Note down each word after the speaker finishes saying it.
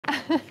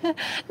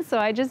So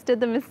I just did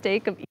the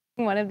mistake of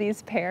eating one of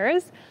these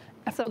pears.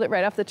 I sold it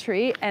right off the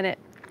tree, and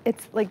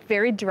it's like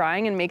very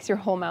drying and makes your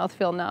whole mouth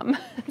feel numb.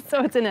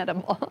 So it's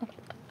inedible.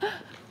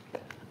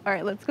 All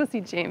right, let's go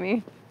see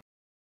Jamie.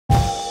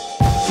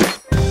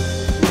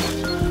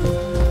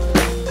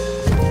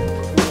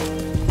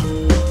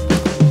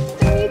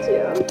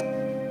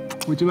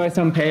 Would you like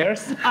some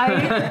pears?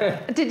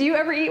 Did you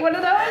ever eat one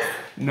of those?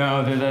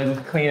 No,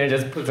 the cleaner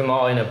just puts them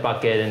all in a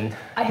bucket and...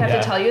 I have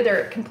to tell you,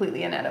 they're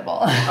completely inedible.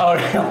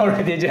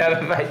 Oh, did you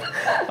have a bite?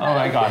 Oh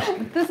my gosh.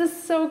 This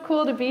is so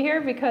cool to be here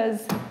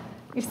because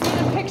you see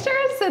it in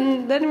pictures,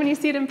 and then when you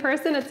see it in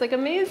person, it's like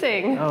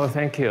amazing. Oh,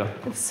 thank you.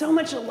 It's so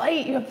much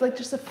light. You have like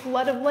just a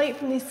flood of light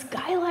from these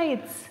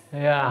skylights.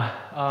 Yeah,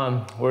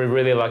 we're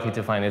really lucky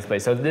to find this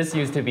place. So this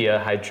used to be a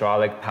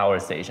hydraulic power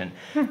station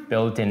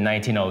built in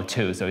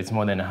 1902, so it's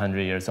more than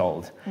 100 years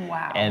old.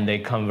 Wow. And they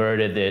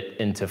converted it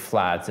into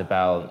flats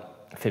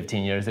about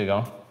 15 years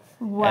ago.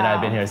 Wow. And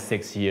I've been here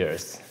 6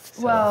 years.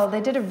 So. Well,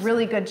 they did a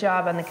really good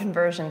job on the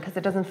conversion because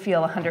it doesn't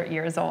feel 100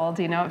 years old,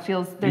 you know? It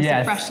feels, there's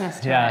some freshness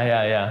to it.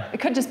 Yeah. It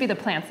could just be the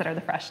plants that are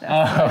the freshness.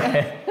 Oh,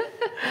 okay.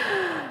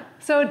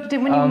 So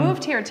when you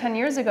moved here 10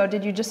 years ago,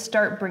 did you just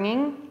start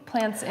bringing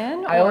plants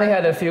in? I only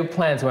had a few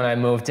plants when I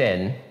moved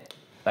in,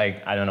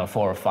 like, I don't know,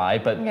 4 or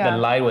 5, but the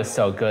light was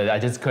so good, I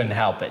just couldn't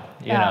help it,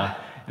 you know?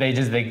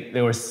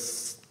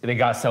 They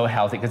got so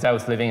healthy, because I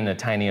was living in a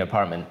tiny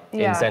apartment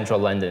in central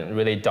London,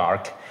 really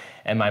dark,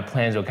 and my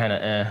plants were kind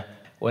of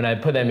When I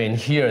put them in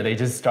here, they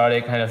just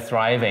started kind of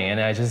thriving, and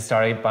I just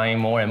started buying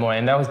more and more,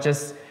 and that was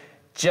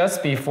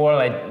just before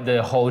like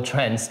the whole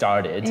trend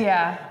started.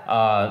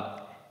 Yeah.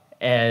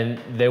 And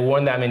there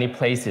weren't that many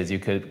places you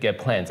could get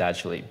plants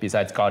actually,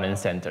 besides garden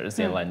centers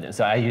in London.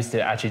 So I used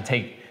to actually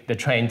take the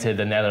train to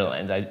the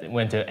Netherlands. I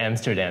went to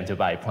Amsterdam to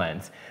buy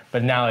plants.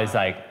 But now it's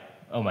like,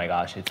 oh my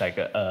gosh, it's like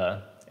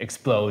a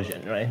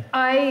explosion, right?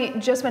 I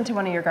just went to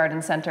one of your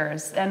garden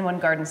centers, N1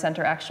 Garden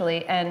Center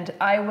actually, and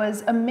I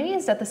was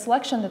amazed at the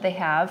selection that they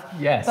have.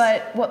 Yes.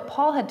 But what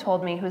Paul had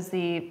told me, who's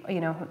the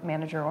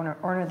manager,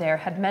 owner there,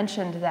 had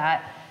mentioned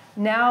that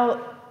now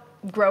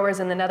growers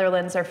in the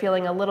Netherlands are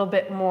feeling a little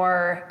bit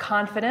more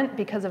confident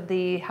because of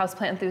the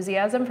houseplant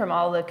enthusiasm from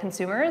all the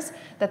consumers,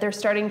 that they're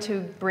starting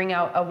to bring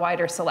out a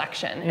wider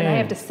selection. And I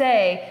have to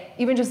say,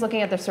 even just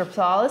looking at the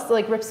Rhipsalis,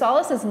 like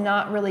Rhipsalis is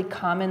not really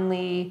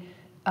commonly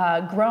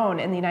grown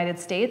in the United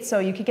States, so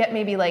you could get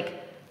maybe like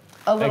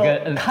a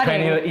little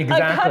cutting.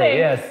 Exactly,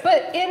 yes.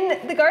 But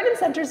in the garden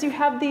centers, you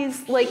have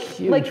these like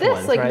this,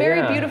 ones, like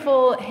very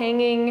beautiful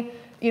hanging,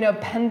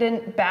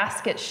 pendant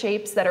basket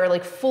shapes that are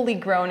like fully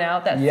grown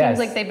out. That seems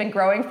like they've been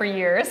growing for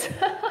years.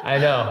 I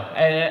know,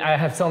 and I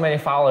have so many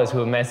followers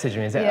who message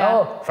me and say,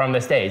 "Oh, from the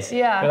States."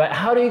 Yeah. They're like,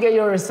 "How do you get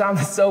your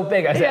Rhipsalis so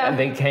big?" I said,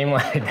 "They came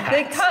like that."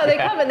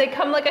 They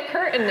come like a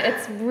curtain.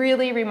 It's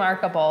really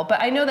remarkable.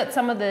 But I know that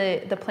some of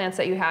the plants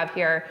that you have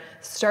here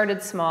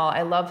started small.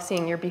 I love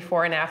seeing your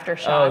before and after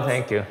shots. Oh,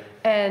 thank you.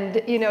 And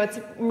it's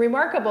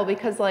remarkable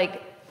because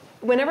like,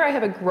 whenever I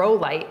have a grow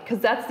light, because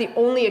that's the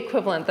only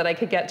equivalent that I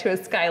could get to a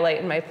skylight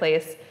in my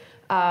place,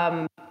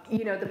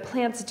 the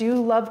plants do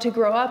love to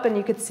grow up, and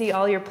you could see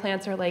all your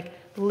plants are like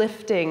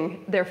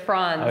lifting their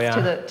fronds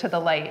to the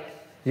light.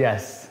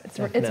 Yes,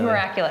 it's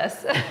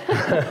miraculous.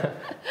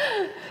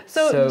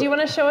 So do you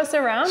want to show us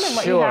around and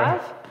what you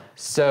have?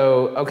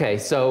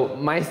 So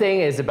my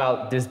thing is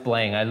about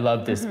displaying. I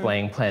love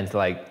displaying plants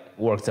like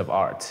works of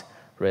art.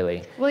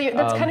 Really. Well,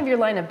 that's kind of your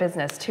line of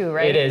business too,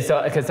 right? It is,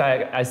 because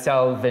I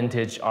sell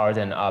vintage art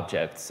and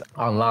objects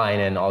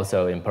online and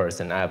also in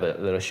person. I have a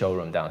little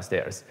showroom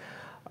downstairs.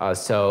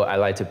 So I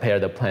like to pair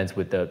the plants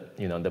with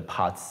the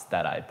pots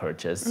that I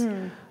purchase.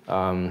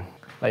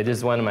 Like this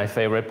is one of my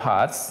favorite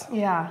pots.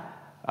 Yeah.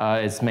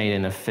 It's made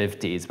in the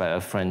 50s by a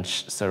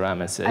French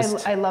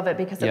ceramicist. I love it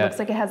because it looks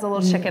like it has a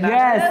little chicken on it.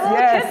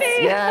 Yes,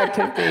 kippy. Yeah,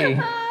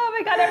 kippy. Oh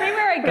my God,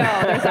 everywhere I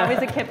go, there's always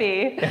a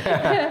kippy.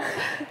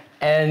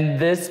 And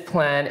this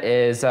plant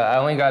is, I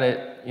only got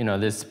it,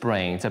 this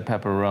spring. It's a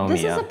peperomia.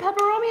 This is a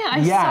peperomia?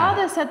 I saw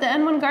this at the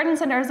N1 Garden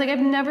Center. I was like, I've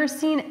never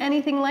seen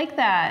anything like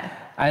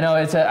that. I know,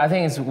 I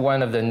think it's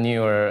one of the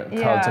newer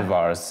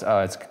cultivars.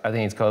 I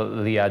think it's called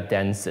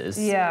Liadensis.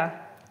 Yeah.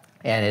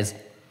 And it's,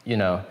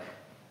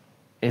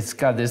 it's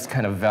got this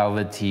kind of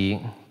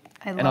velvety,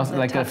 and also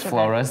like a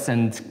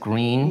fluorescent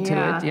green to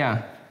it,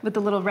 yeah. With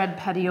the little red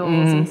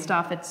petioles and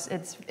stuff,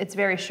 it's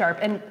very sharp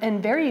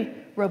and very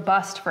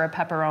robust for a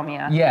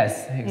peperomia.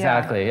 Yes,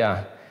 exactly,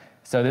 yeah.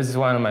 So this is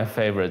one of my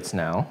favorites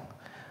now.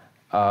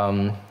 I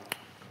know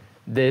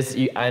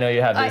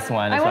you have this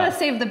one. I want to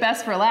save the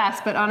best for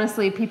last, but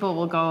honestly, people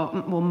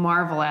will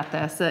marvel at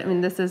this. I mean,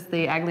 this is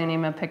the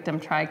Aglaonema pictum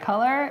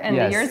tricolor, and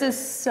yours is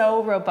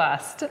so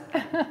robust.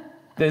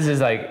 This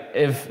is like,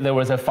 if there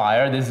was a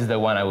fire, this is the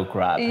one I would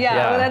grab.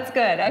 Yeah, well, that's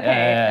good.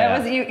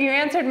 Okay, you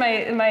answered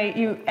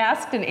you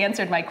asked and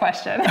answered my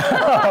question.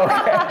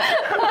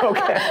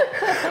 Okay.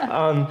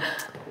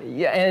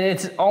 Yeah, and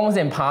it's almost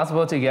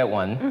impossible to get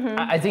one.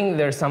 I think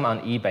there's some on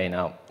eBay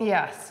now.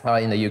 Yes.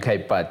 In the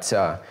UK, but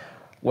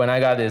when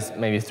I got this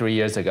maybe 3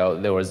 years ago,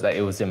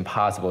 it was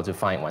impossible to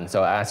find one.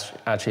 So I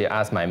actually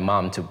asked my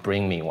mom to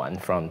bring me one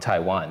from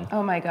Taiwan.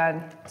 Oh my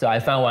God. So I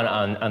found one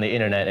on the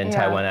internet in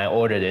Taiwan. I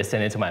ordered it,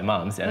 sent it to my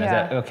mom's, and I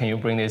said, oh, can you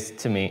bring this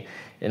to me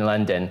in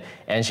London?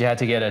 And she had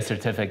to get a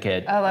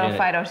certificate. A little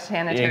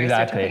phytosanitary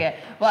certificate.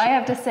 Well, I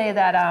have to say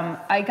that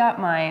I got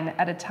mine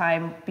at a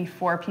time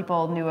before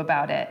people knew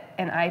about it,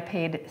 and I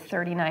paid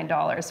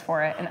 $39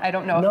 for it. And I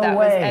don't know if that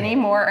was any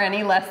more or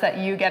any less that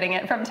you getting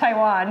it from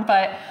Taiwan,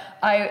 but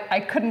I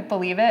couldn't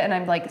believe it, and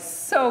I'm like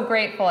so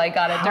grateful I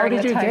got it during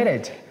the time. How did you get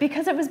it?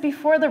 Because it was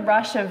before the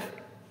rush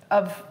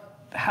of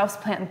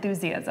houseplant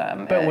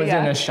enthusiasm. But was it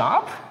in a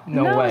shop?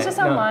 No, it was just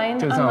online.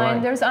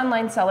 There's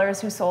online sellers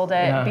who sold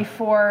it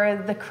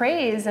before the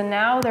craze, and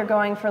now they're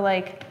going for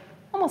like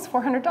almost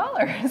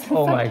 $400.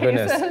 Oh my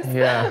goodness!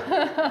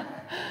 Yeah,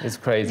 it's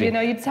crazy. You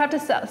know, you just have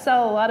to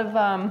sell a lot of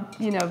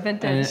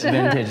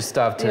vintage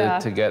stuff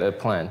to get a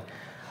plant.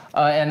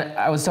 And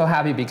I was so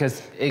happy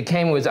because it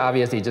came with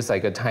obviously just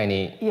like a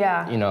tiny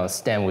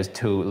stem with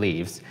 2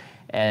 leaves,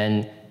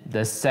 and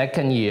the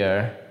second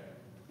year.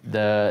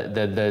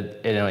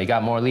 It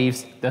got more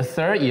leaves. The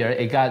 3rd year,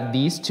 it got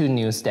these 2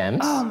 new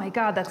stems. Oh my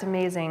God, that's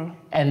amazing.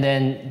 And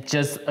then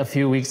just a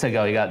few weeks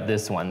ago, it got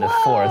this one, the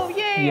 4th. Oh,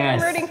 yay, yes.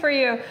 I'm rooting for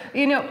you.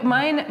 You know,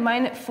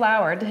 mine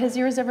flowered. Has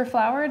yours ever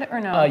flowered or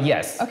no?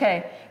 Yes.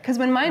 Okay, because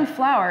when mine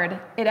flowered,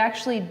 it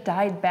actually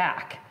died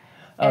back.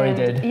 Oh, it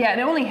did? Yeah, it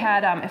only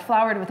had, it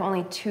flowered with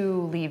only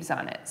 2 leaves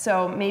on it.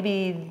 So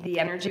maybe the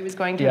energy was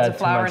going towards the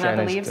flower, not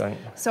the leaves.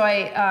 So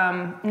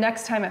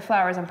next time it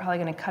flowers, I'm probably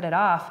gonna cut it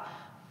off.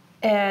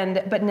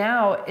 But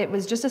now it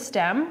was just a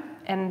stem,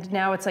 and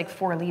now it's like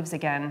 4 leaves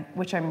again,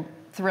 which I'm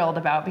thrilled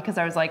about because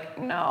I was like,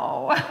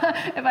 no,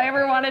 if I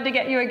ever wanted to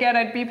get you again,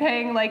 I'd be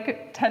paying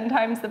like 10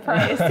 times the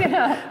price. You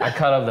know? I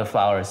cut off the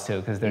flowers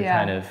too because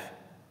they're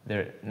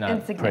they're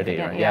not pretty.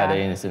 Right? Yeah,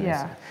 they're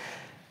insignificant.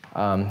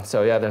 Yeah.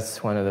 So yeah,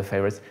 that's one of the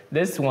favorites.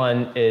 This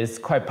one is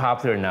quite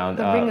popular now.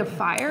 The Ring of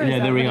Fire? Yeah,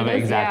 the Ring of Fire,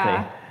 exactly.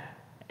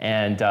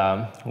 Yeah. And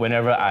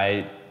whenever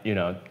I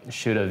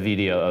shoot a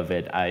video of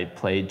it, I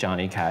play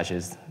Johnny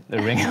Cash's The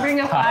Ring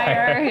of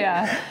Fire.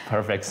 Yeah.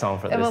 Perfect song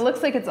for this. Well, it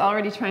looks like it's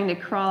already trying to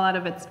crawl out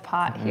of its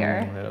pot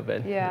here. A little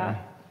bit. Yeah.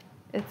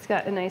 It's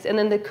got a nice, and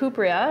then the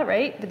cuprea,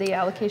 right? The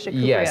alocasia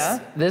cuprea. Yes.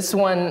 This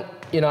one,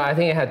 I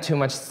think it had too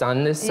much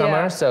sun this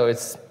summer, so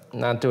it's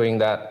not doing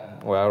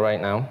that well right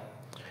now.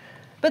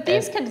 But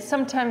these could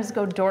sometimes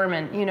go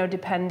dormant,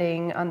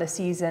 depending on the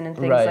season and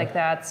things like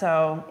that.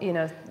 So,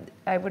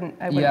 I wouldn't.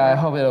 Yeah, I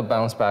hope it'll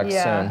bounce back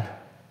soon.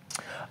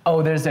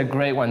 Oh, there's a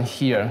great one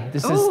here.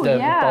 This is the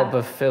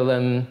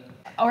bulbophyllum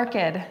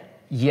orchid.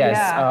 Yes,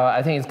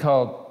 I think it's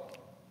called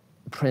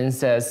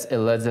Princess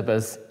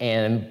Elizabeth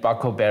Anne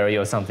Buckleberry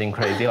or something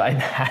crazy like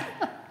that.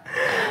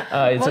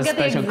 It's we'll get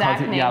the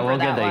exact name. Yeah, we'll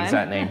get the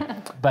exact name.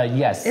 But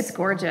yes, it's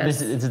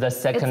gorgeous. It's the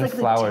second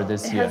flower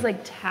this year. It has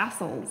like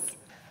tassels.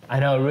 I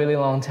know, really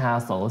long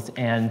tassels,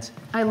 and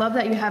I love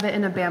that you have it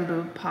in a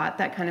bamboo pot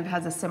that kind of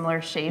has a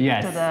similar shape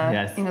to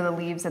the the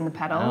leaves and the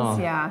petals.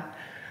 Oh. Yeah.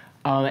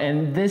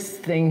 And this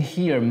thing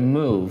here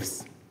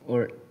moves,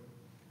 or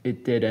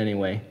it did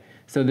anyway.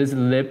 So this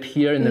lip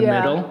here in the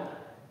middle,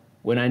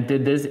 when I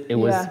did this, it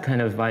was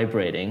kind of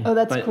vibrating. Oh,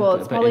 that's cool.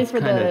 It's probably for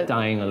kind of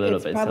dying a little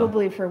bit. It's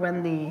probably for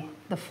when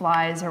the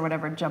flies or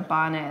whatever jump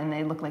on it and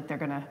they look like they're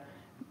gonna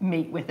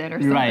mate with it or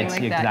something like that.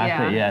 Right,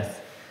 exactly,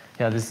 yes.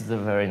 Yeah, this is a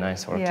very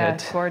nice orchid. Yeah,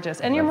 it's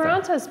gorgeous. And your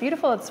Maranta is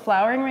beautiful. It's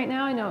flowering right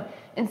now. I know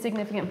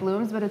insignificant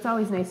blooms, but it's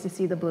always nice to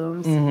see the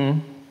blooms. Mm-hmm.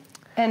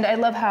 And I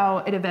love how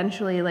it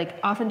eventually, like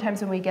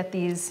oftentimes when we get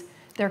these,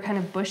 they're kind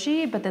of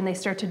bushy, but then they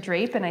start to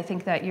drape, and I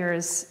think that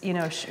yours,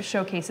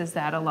 showcases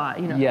that a lot.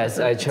 Yes,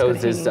 I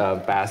chose this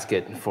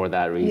basket for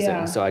that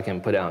reason, so I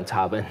can put it on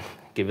top and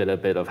give it a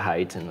bit of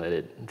height and let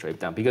it drape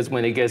down. Because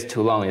when it gets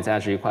too long, it's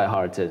actually quite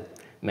hard to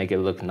make it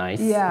look nice.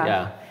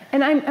 Yeah.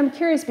 And I'm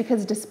curious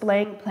because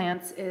displaying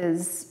plants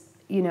is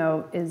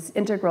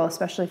integral,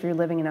 especially if you're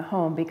living in a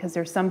home, because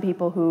there's some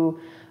people who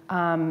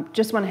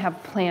just want to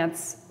have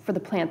plants for the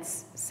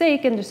plant's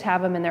sake and just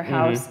have them in their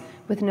house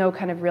with no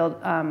kind of real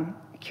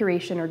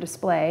curation or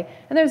display.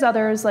 And there's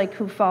others like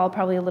who fall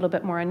probably a little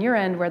bit more on your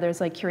end where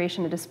there's like curation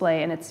and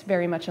display and it's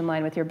very much in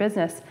line with your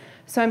business.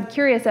 So I'm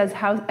curious as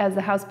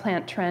the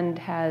houseplant trend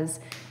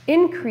has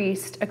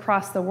increased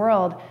across the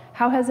world,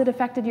 how has it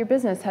affected your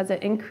business? Has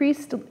it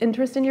increased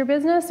interest in your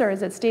business or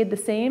has it stayed the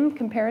same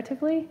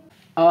comparatively?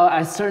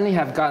 I certainly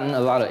have gotten a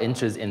lot of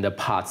interest in the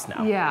pots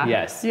now. Yeah.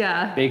 Yes.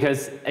 Yeah.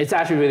 Because it's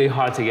actually really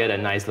hard to get a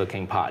nice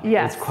looking pot.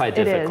 Yes, it's quite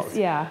difficult. It is,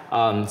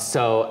 yeah.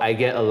 So I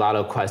get a lot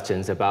of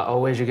questions about,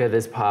 where'd you get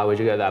this pot? Where'd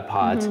you get that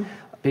pot?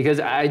 Because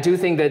I do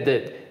think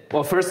that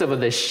well, first of all,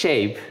 the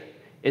shape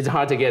it's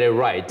hard to get it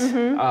right.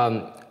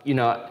 You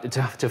know,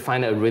 to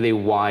find a really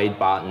wide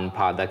bottom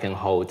pot that can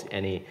hold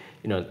any,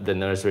 you know, the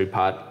nursery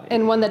pot.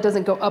 And one that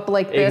doesn't go up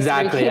like this.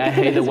 Exactly, I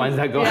hate the ones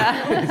that go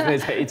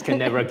it can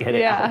never get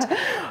it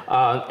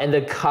out. And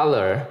the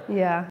color,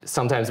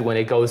 sometimes when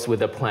it goes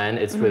with the plant,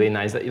 it's really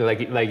nice.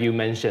 Like you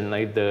mentioned,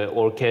 like the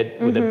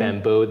orchid with the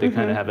bamboo, they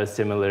kind of have a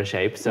similar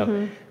shape.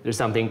 So there's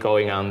something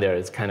going on there.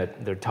 It's kind of,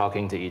 they're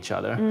talking to each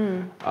other.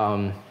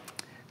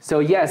 So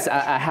yes,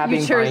 I have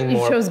been buying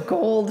more. You chose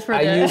gold for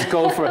I use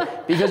gold for,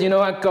 because you know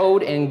what,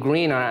 gold and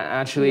green are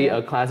actually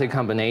a classic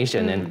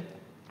combination. And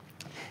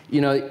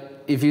you know,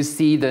 if you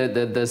see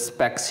the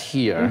specs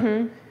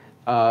here,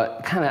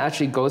 kind of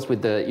actually goes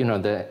with the, you know,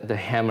 the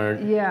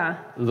hammered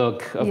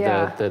look of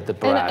the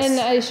brass. And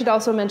I should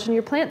also mention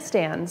your plant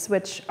stands,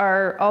 which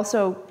are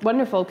also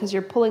wonderful because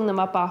you're pulling them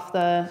up off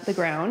the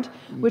ground,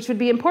 which would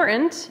be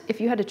important.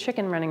 If you had a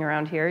chicken running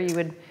around here, you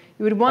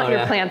would want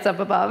your plants up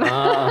above.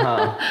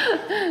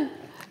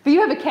 But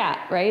you have a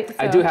cat, right? So,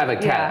 I do have a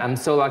cat. I'm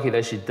so lucky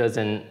that she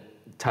doesn't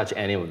touch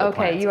any of the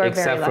plants, you are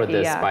except very lucky, for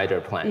the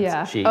spider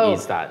plant. She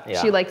eats that.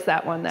 She likes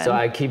that one then. So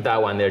I keep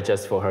that one there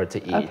just for her to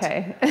eat.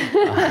 Okay.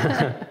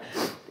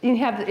 You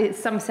have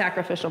some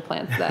sacrificial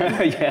plants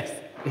then. Yes.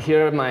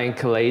 Here are my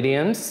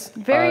caladiums.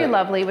 Very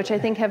lovely, which I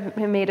think have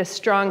made a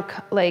strong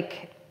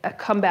a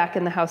comeback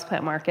in the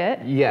houseplant market.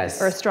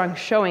 Yes. Or a strong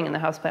showing in the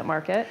houseplant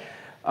market.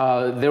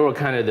 They were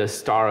kind of the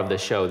star of the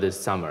show this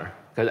summer.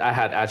 Because I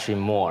had actually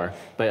more,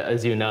 but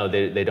as you know,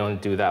 they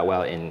don't do that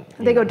well in...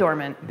 They go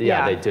dormant.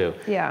 Yeah, they do.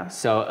 Yeah.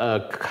 So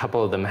a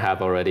couple of them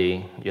have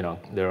already, you know,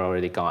 they're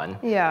already gone.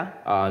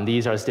 Yeah.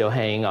 These are still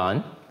hanging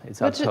on.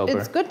 It's October.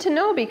 It's good to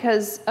know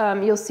because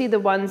you'll see the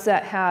ones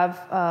that have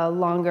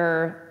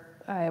longer,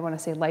 I want to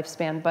say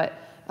lifespan, but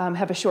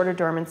have a shorter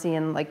dormancy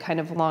and like kind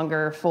of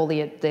longer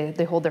foliage,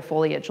 they hold their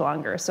foliage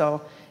longer. So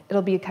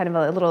it'll be kind of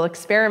a little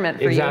experiment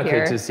for you here.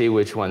 Exactly, to see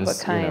which ones, what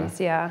kinds,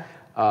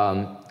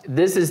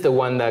 this is the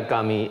one that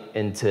got me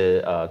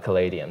into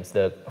caladiums,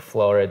 the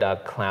Florida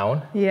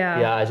clown.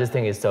 Yeah, I just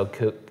think it's so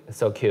cute.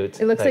 So cute.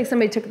 It looks like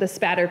somebody took the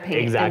spatter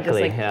paint and just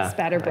like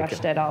spatter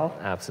brushed it all.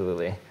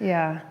 Absolutely.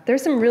 Yeah,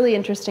 there's some really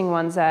interesting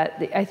ones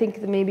that I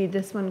think maybe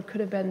this one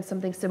could have been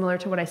something similar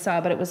to what I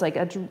saw, but it was like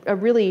a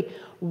really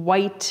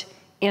white,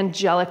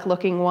 angelic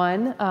looking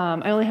one.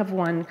 I only have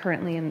one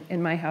currently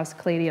in my house,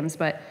 caladiums,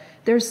 but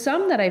there's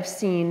some that I've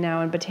seen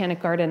now in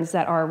botanic gardens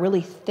that are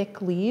really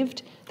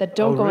thick-leaved that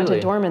don't go into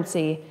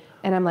dormancy.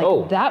 And I'm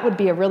like, that would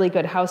be a really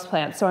good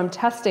houseplant. So I'm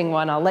testing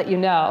one, I'll let you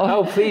know.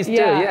 Oh, please do,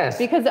 yes.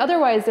 Because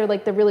otherwise they're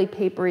like the really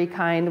papery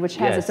kind, which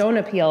has its own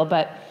appeal,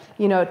 but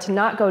you know, to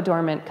not go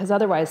dormant, because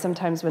otherwise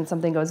sometimes when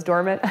something goes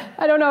dormant,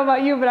 I don't know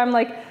about you, but I'm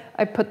like,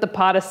 I put the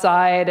pot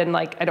aside and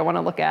like, I don't want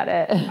to look at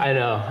it. I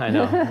know.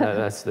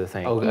 That's the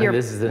thing.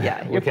 This is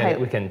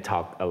we can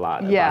talk a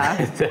lot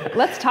about it.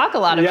 Let's talk a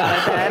lot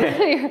about it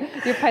then.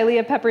 Your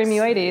Pilea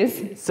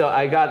peperomioides. So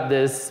I got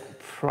this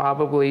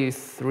probably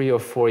 3 or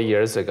 4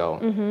 years ago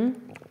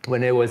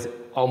when it was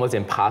almost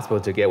impossible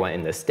to get one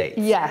in the States.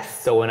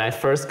 Yes. So when I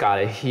first got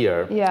it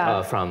here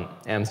from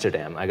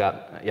Amsterdam, I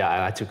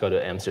had to go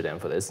to Amsterdam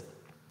for this.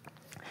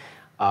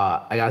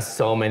 I got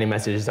so many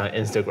messages on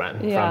Instagram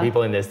from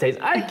people in the States.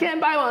 I can't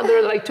buy one.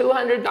 They're like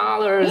 $200.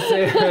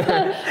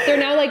 They're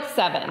now like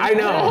 $7. I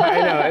know.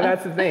 And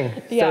that's the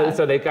thing.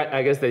 So they got,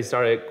 I guess they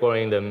started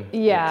growing them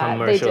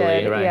commercially,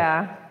 they did. right?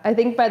 Yeah. I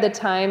think by the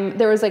time,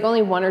 there was like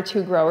only 1 or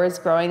 2 growers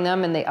growing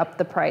them and they upped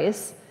the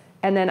price.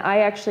 And then I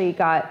actually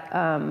got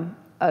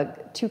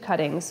 2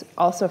 cuttings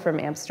also from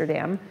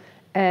Amsterdam.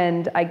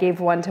 And I gave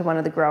one to one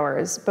of the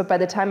growers. But by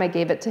the time I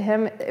gave it to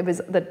him, it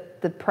was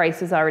the price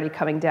was already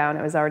coming down.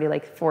 It was already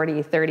like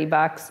 $40,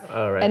 $30.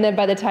 Oh, right. And then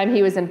by the time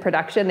he was in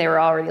production, they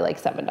were already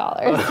like $7.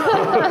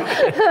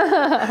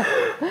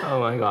 Oh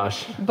my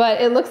gosh.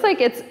 But it looks like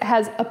it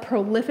has a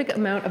prolific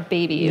amount of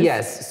babies.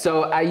 Yes,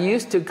 so I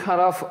used to cut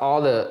off all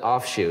the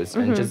offshoots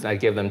and just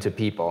give them to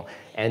people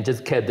and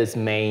just kept this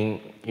main,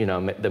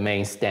 the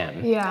main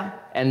stem. Yeah.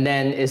 And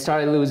then it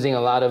started losing a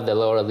lot of the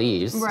lower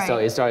leaves. Right. So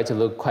it started to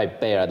look quite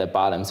bare at the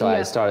bottom. So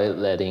I started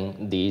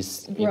letting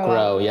these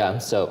grow.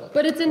 So.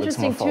 But it's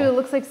interesting too, it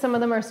looks like some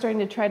of them are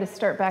starting to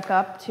start back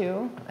up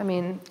too. I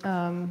mean,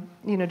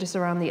 just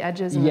around the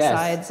edges and the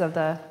sides of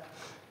the.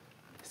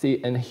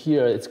 See, and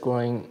here it's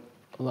growing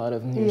a lot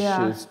of new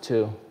shoots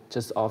too,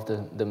 just off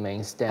the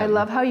main stem. I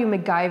love how you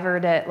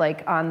MacGyvered it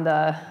like on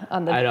the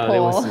pole. I know, it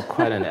was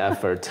quite an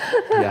effort.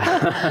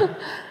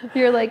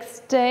 You're like,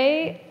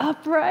 stay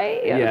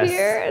upright up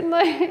here and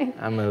like.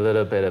 I'm a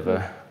little bit of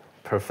a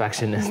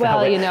perfectionist. Well,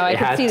 I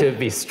could see to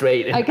be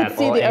straight. I could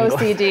see the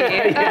OCD.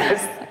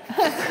 Yes.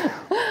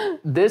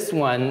 This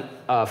one,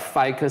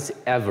 Ficus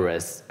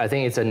everest, I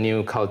think it's a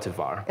new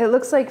cultivar. It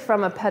looks like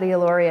from a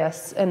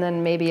Petiolarius and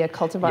then maybe a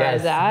cultivar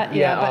of that.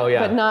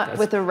 But not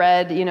with the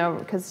red,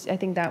 because I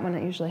think that one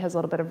usually has a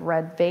little bit of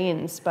red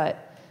veins,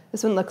 but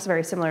this one looks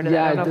very similar to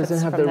that. Yeah, it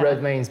doesn't have the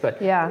red veins,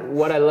 but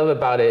what I love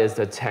about it is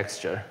the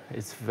texture.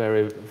 It's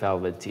very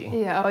velvety.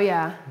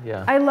 Yeah,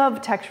 yeah. I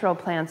love textural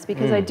plants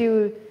because I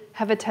do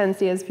have a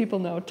tendency, as people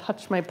know,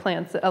 touch my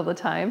plants all the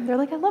time. They're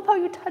like, I love how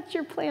you touch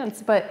your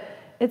plants, but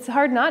it's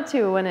hard not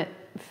to when it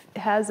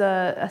has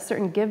a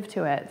certain give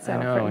to it. So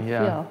I know,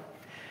 feel.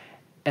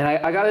 And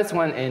I got this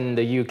one in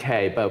the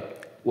UK, but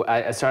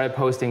I started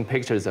posting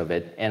pictures of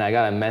it, and I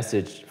got a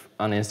message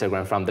on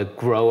Instagram from the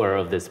grower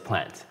of this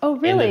plant. Oh,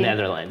 really? In the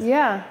Netherlands.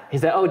 Yeah. He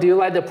said, oh, do you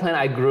like the plant?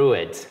 I grew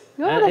it.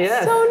 Oh,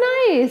 that's so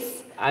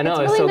nice. I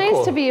know, it's really nice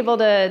cool. to be able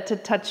to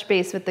touch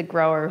base with the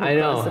grower who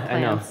grows the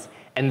plants.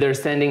 And they're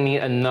sending me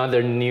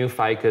another new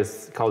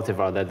ficus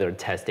cultivar that they're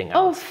testing out.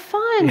 Oh,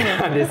 fun.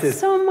 This is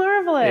so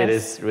marvelous. It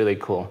is really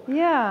cool.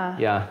 Yeah.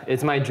 Yeah,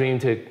 it's my dream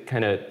to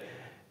kind of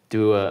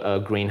do a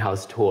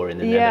greenhouse tour in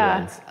the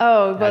Netherlands.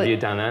 Oh, have you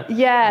done that?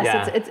 Yes.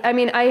 Yeah. I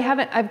mean,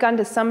 I've gone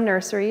to some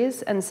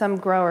nurseries and some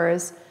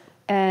growers,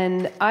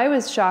 and I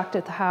was shocked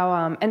at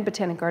how, and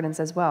botanic gardens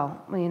as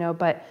well, you know,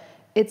 but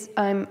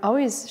I'm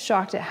always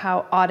shocked at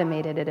how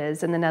automated it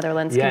is in the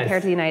Netherlands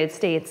compared to the United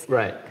States.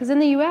 Right. Because in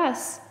the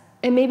US,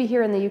 and maybe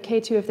here in the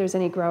UK too, if there's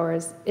any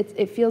growers,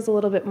 it feels a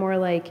little bit more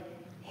like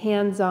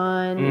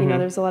hands-on, you know,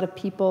 there's a lot of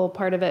people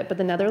part of it, but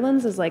the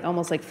Netherlands is like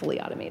almost like fully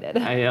automated.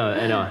 I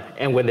know.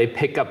 And when they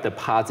pick up the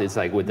pots, it's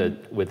like with a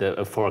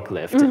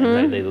forklift, and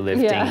like they're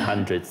lifting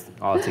hundreds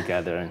all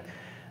together, and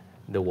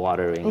the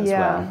watering as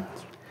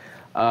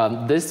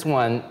well. This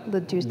one, the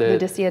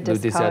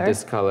Ludicia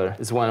discolor,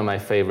 is one of my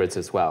favorites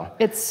as well.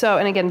 It's so,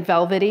 and again,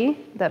 velvety,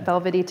 that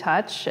velvety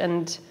touch,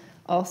 and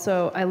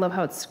also I love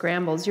how it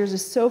scrambles. Yours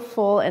is so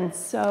full and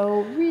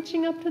so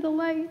reaching up to the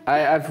light.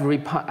 I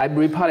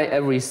repot it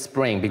every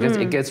spring because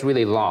it gets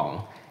really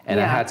long, and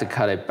I had to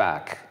cut it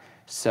back.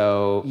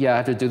 So yeah, I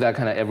have to do that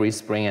kind of every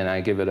spring, and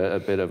I give it a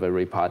bit of a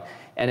repot.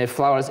 And it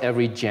flowers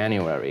every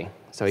January.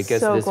 So it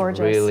gets this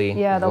gorgeous. really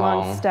the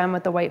long stem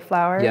with the white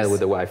flowers. Yeah, with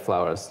the white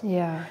flowers.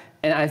 Yeah.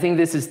 And I think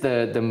this is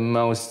the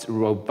most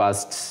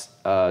robust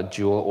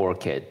jewel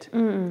orchid,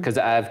 because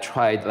I've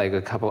tried like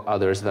a couple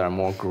others that are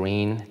more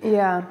green.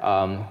 Yeah.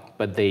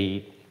 But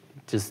they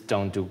just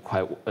don't do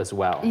quite as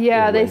well.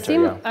 Yeah, they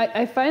seem.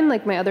 I find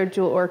like my other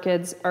jewel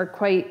orchids are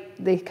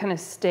they kind of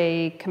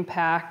stay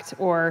compact,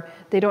 or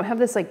they don't have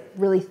this like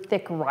really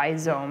thick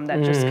rhizome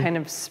that just kind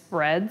of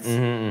spreads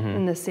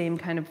in the same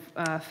kind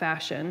of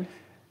fashion.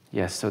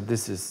 Yes. So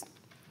this is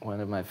one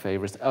of my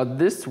favorites. Oh,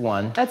 this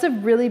one. That's a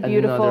really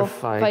beautiful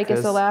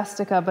Ficus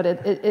elastica, but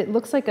it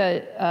looks like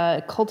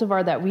a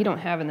cultivar that we don't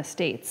have in the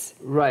States.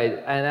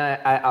 Right, and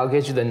I'll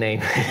get you the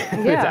name.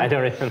 I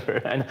don't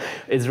remember.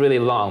 It's really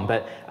long,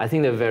 but I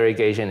think the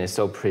variegation is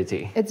so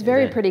pretty. It's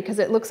very pretty because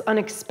it looks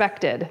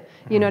unexpected.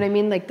 You know what I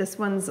mean? Like this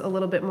one's a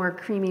little bit more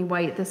creamy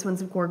white. This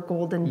one's more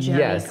golden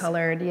jelly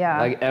colored. Yeah.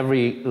 Like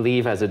every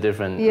leaf has a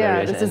different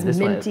variation. This is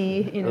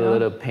minty. You know, a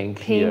little pink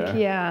here.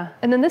 Yeah.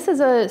 And then this is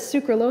a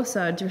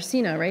sucralosa,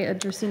 Dracaena, right? A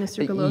Dracaena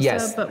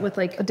sucralosa, but with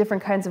like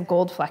different kinds of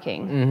gold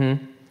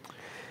flecking.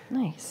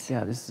 Nice.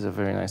 Yeah, this is a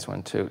very nice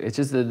one too. It's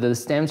just the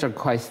stems are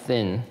quite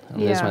thin on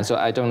this one, so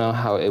I don't know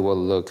how it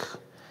will look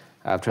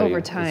after over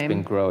time. It's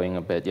been growing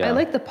a bit. Yeah. I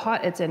like the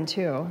pot it's in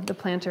too, the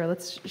planter.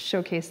 Let's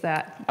showcase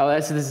that. Oh,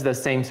 this is the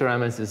same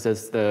ceramics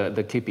as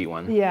the Kippy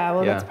one. Yeah,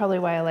 well, that's probably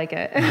why I like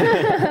it.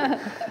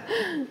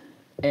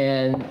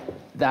 And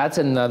that's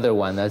another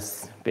one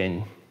that's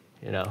been,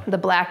 you know. The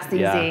black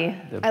ZZ.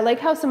 I like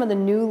how some of the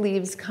new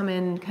leaves come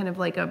in kind of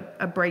like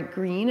a bright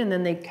green, and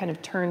then they kind of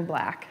turn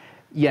black.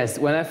 Yes,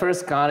 when I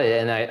first got it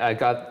and I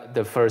got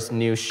the first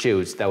new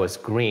shoots that was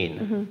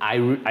green,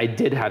 I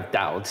did have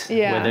doubt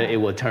whether it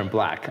will turn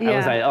black. I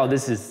was like, oh,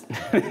 this is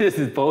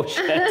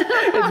bullshit.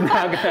 It's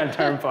not gonna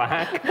turn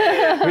black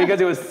because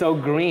it was so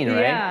green,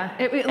 right? Yeah,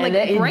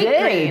 like bright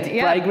green.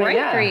 Yeah,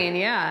 bright green.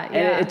 Yeah.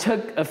 And it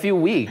took a few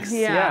weeks.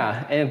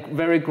 Yeah, and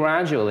very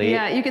gradually.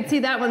 Yeah, you could see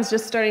that one's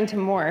just starting to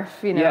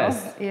morph. You know.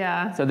 Yes.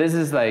 Yeah. So this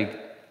is like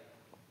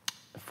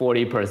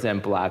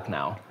 40% black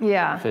now.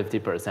 Yeah.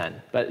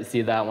 50%. But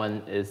see, that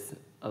one is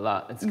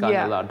it's gotten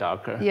a lot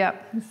darker. Yeah,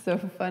 it's so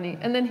funny.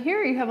 And then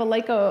here you have a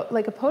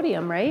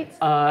lycopodium, right?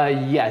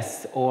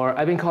 Yes, or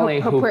I've been calling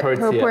it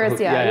Huperzia.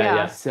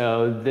 Yeah.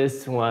 So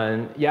this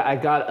one, I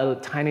got a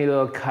tiny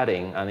little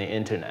cutting on the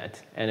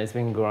internet, and it's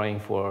been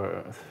growing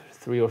for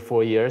 3 or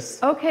 4 years.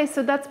 Okay,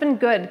 so that's been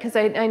good, because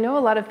I know a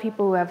lot of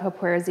people who have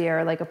Huperzia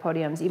or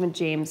lycopodiums, even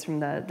James from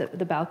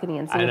the balcony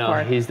in Singapore.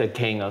 I know, he's the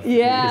king of these.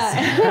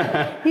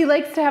 He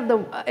likes to have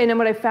and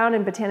what I found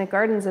in botanic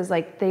gardens is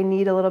like they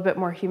need a little bit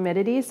more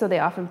humidity, so they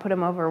often put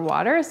them over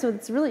water. So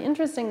it's really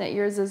interesting that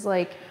yours is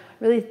like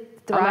really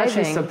thriving. I'm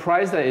actually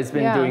surprised that it's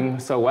been doing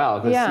so well,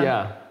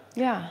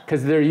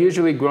 because they're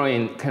usually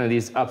growing in kind of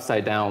these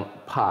upside down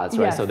pots,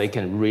 right? So they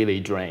can really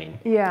drain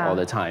all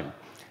the time.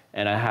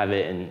 And I have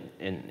it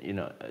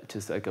in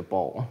just like a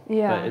bowl.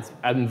 Yeah. But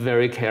I'm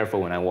very careful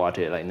when I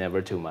water it, like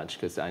never too much,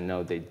 because I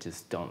know they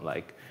just don't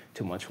like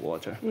too much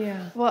water.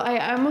 Yeah. Well,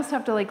 I almost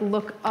have to like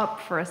look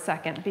up for a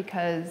second,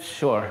 because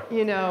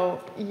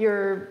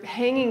your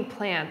hanging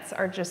plants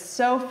are just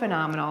so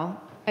phenomenal.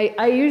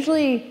 I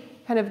usually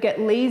kind of get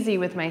lazy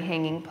with my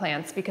hanging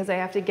plants because I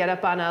have to get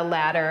up on a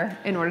ladder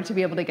in order to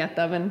be able to get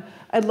them. And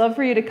I'd love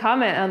for you to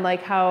comment on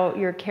like how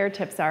your care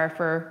tips are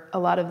for a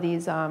lot of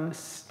these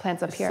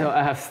plants up here. So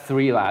I have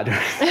 3 ladders.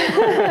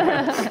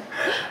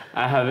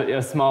 I have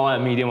a small one,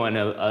 a medium one,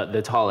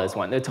 the tallest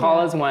one. The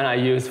tallest one I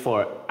use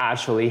for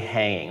actually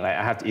hanging.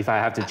 Like if I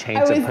have to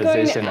change the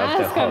position of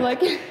the hook. Like,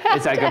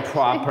 it's like a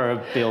proper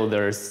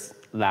builder's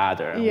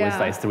ladder with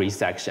like 3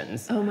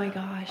 sections. Oh my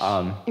gosh.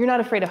 You're not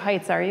afraid of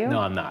heights, are you? No,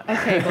 I'm not.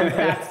 Okay, well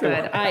that's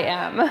good. I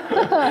am.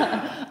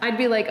 I'd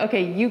be like,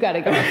 okay, you got to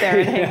go up there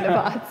and hang the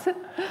pots.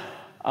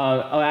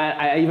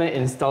 I even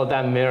installed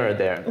that mirror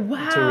there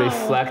to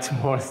reflect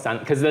more sun,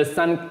 because the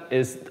sun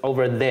is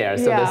over there,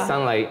 so the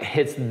sunlight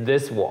hits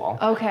this wall.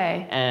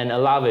 Okay. And a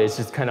lot of it is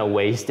just kind of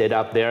wasted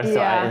up there, so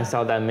I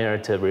installed that mirror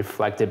to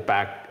reflect it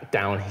back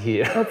down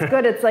here. That's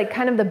good. It's like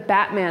kind of the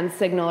Batman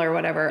signal or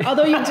whatever.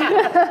 Although you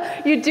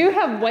do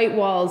have white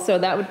walls, so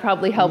that would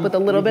probably help with a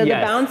little bit of the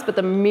bounce, but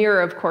the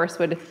mirror, of course,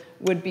 would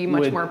be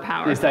much more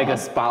powerful. It's like a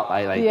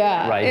spotlight, like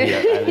right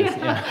here. At least,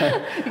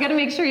 You got to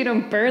make sure you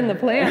don't burn the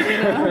plant,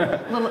 you know?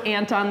 A little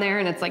ant on there,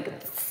 and it's like.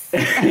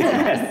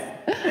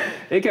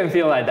 It can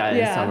feel like that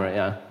in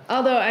summer,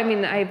 Although, I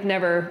mean, I've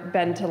never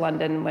been to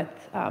London with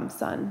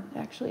sun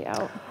actually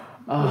out.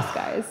 Blue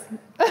skies.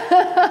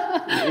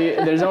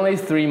 There's only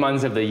 3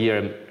 months of the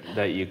year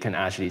that you can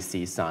actually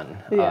see sun.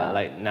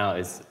 Like now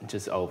it's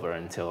just over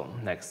until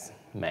next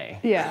May.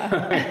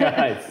 Yeah.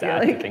 It's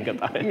sad to think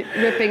about it.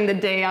 Ripping the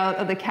day out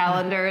of the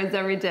calendars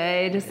every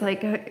day, just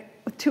like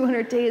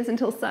 200 days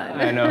until sun.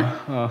 I know.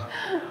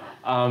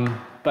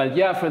 But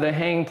yeah, for the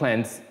hanging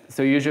plants,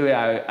 so usually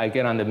I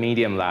get on the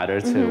medium ladder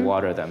to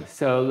water them.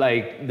 So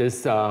like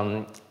this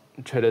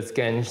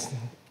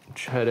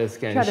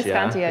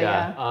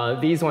Tradescantia,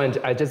 these ones,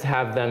 I just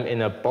have them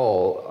in a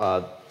bowl.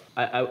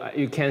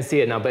 You can't see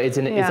it now, but it's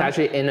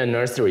actually in a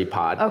nursery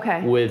pot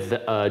with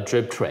a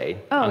drip tray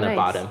on the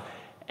bottom.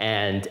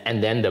 And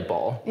then the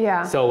bowl.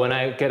 Yeah. So when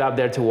I get up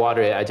there to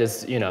water it, I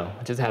just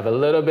have a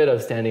little bit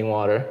of standing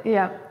water.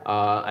 Yeah.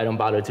 I don't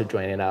bother to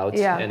drain it out,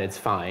 and it's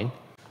fine.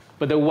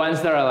 But the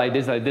ones that are like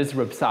this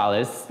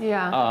Ripsalis,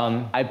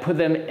 I put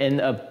them in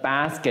a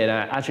basket and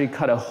I actually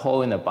cut a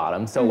hole in the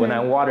bottom. So when I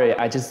water it,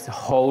 I just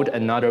hold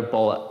another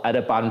bowl at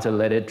the bottom to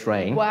let it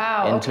drain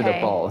into the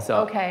bowl.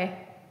 So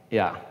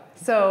yeah.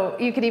 So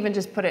you could even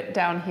just put it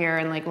down here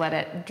and like let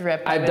it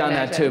drip. I've done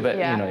that too, but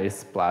you know, it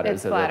splatters. It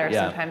splatters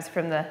sometimes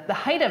from the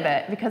height of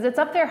it because it's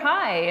up there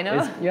high, you know?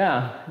 It's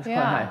quite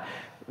high.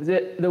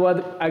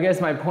 I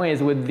guess my point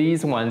is with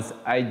these ones,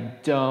 I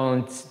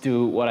don't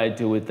do what I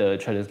do with the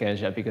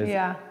Tradescantia because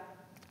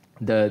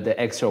the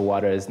extra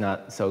water is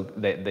not so,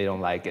 they don't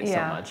like it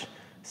so much.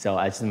 So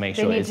I just make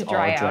sure it's all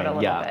drained. They need to dry out a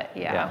little bit,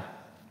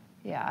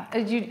 Yeah.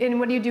 And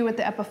what do you do with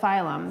the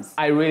epiphyllums?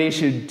 I really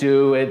should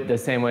do it the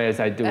same way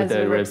as I do with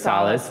the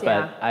Ripsalis,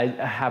 but I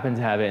happen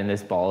to have it in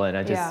this bowl, and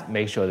I just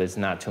make sure there's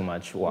not too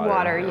much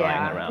water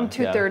lying around.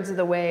 2/3 of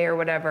the way or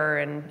whatever,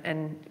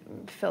 and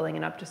filling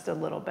it up just a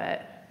little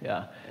bit.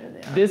 Yeah.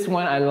 This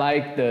one I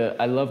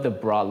love the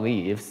broad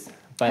leaves,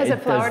 but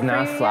it does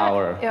not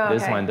flower.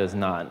 This one does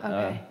not.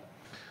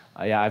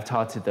 I've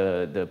talked to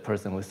the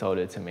person who sold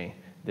it to me.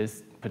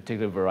 This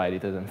particular variety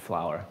doesn't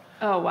flower.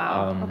 Oh,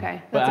 wow. Okay.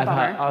 But I've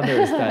had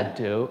others that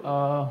do.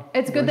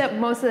 It's good that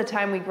most of the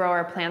time we grow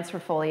our plants for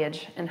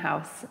foliage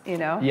in-house, you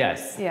know?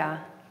 Yes. Yeah.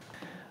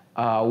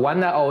 One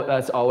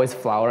that's always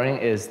flowering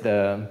is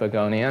the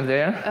begonia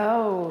there.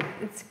 Oh,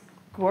 it's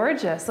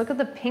gorgeous. Look at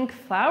the pink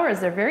flowers.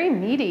 They're very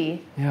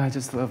meaty. Yeah, I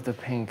just love the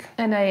pink.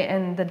 And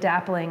the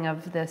dappling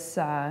of this,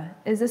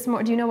 is this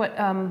more, do you know what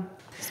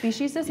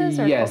species this is,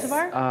 or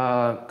cultivar? Yes,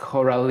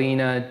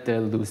 Corallina de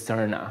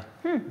Lucerna.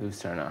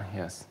 Lucerna,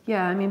 yes.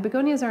 Yeah, I mean,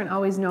 begonias aren't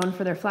always known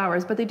for their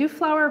flowers, but they do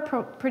flower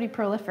pretty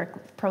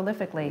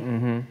prolifically.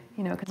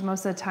 You know, because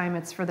most of the time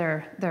it's for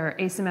their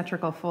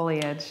asymmetrical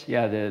foliage.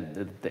 Yeah,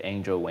 the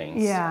angel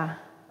wings. Yeah.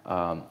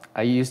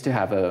 I used to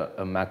have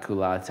a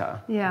maculata,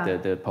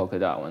 the polka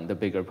dot one, the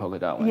bigger polka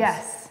dot ones.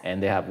 Yes.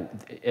 And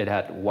it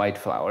had white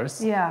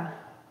flowers. Yeah.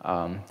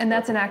 And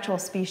that's an actual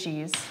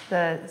species,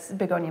 the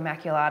Begonia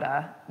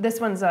maculata.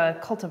 This one's a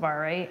cultivar,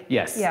 right?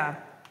 Yes. Yeah.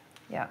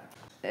 Yeah.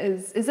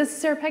 Is this a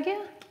Ceropegia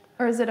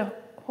or is it a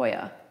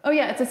Hoya? Oh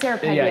yeah, it's a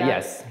Ceropegia.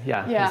 Yes.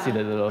 Yeah. You see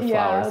the little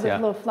flowers. Yeah,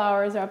 the little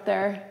flowers are up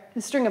there.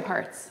 The string of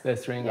hearts. The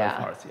string of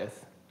hearts,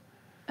 yes.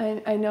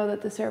 I know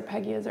that the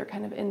Ceropegias are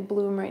kind of in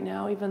bloom right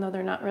now, even though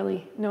they're not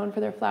really known for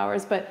their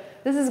flowers. But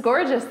this is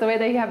gorgeous, the way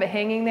that you have it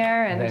hanging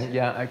there. And then,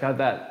 I got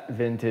that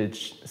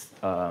vintage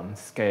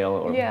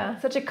scale.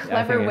 Such a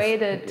clever way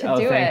to do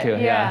it. Thank you.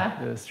 Yeah.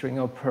 The string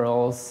of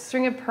pearls.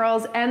 String of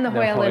pearls and the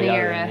Hoya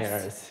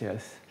linearis.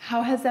 Yes.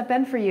 How has that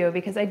been for you?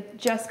 Because I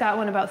just got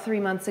one about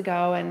 3 months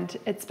ago, and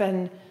it's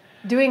been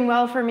doing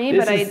well for me.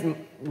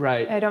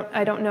 I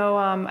don't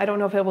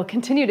know if it will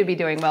continue to be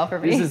doing well for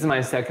me. This is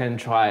my second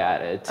try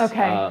at it.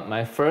 Okay.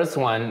 My first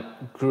one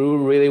grew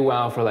really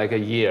well for like a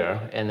year,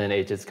 and then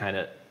it just kind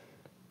of,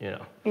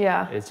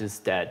 it's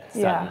just dead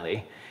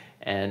suddenly.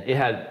 And it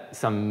had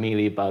some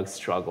mealybug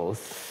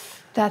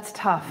struggles. That's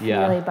tough,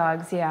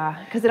 mealybugs,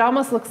 yeah. Because it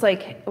almost looks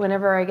like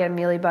whenever I get a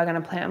mealybug on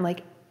a plant, I'm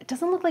like, it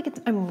doesn't look like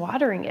I'm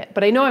watering it,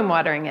 but I know I'm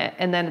watering it.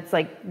 And then it's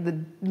like the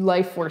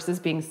life force is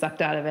being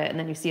sucked out of it. And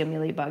then you see a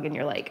mealybug and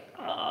you're like,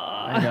 oh.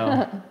 I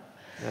know.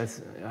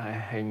 I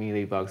hate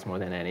mealybugs more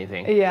than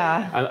anything.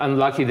 Yeah. I'm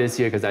lucky this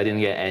year because I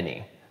didn't get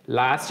any.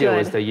 Last year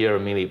was the year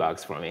of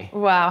mealybugs for me.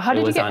 Wow. How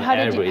did you contain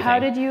it? I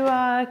did you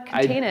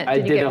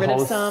did get a rid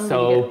whole of some?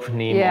 soap,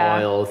 neem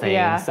oil thing.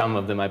 Yeah. Some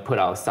of them I put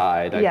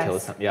outside. I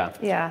killed some. Yeah.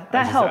 Yeah.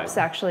 That helps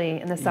actually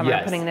in the summer,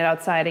 putting it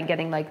outside and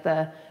getting like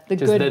the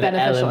good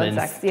beneficial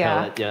insects.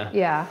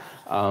 Yeah.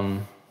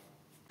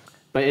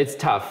 But it's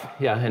tough,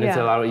 and it's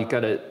a lot. You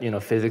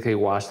gotta, physically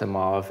wash them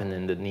off, and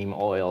then the neem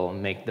oil,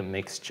 make the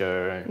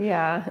mixture.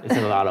 Yeah, it's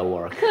a lot of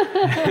work.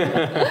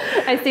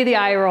 I see the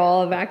eye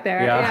roll back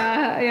there.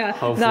 Yeah.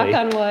 Hopefully. Knock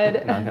on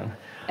wood.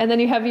 And then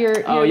you have your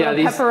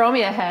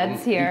peperomia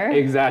heads here.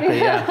 Exactly.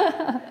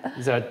 Yeah.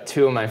 These are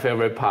two of my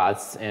favorite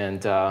pots,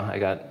 and I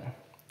got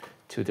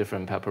 2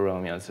 different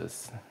peperomias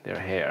as their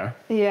hair.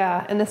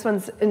 Yeah, and this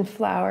one's in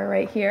flower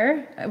right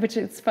here, which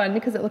is fun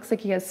because it looks like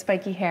he has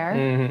spiky hair.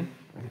 Mm-hmm.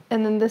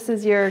 And then this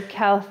is your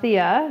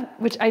Calathea,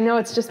 which I know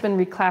it's just been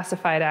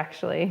reclassified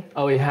actually.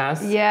 Oh, it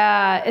has?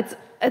 Yeah,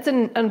 it's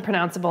an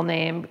unpronounceable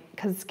name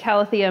because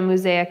Calathea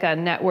mosaica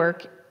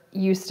network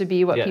used to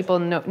be what people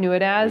knew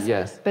it as.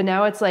 Yes. But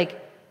now it's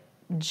like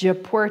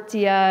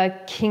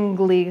Japortia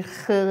Kingly.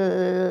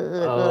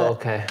 Oh,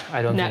 okay.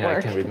 I don't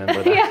network. think I can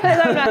remember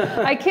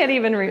that. I can't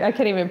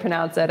even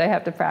pronounce it. I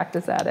have to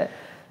practice at it.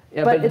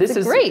 Yeah, but this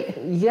is great.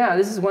 Yeah,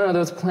 this is one of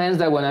those plants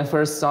that when I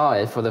first saw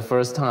it for the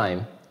first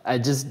time, I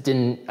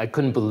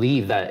couldn't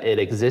believe that it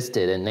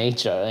existed in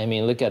nature. I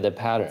mean, look at the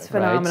pattern, it's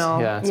phenomenal.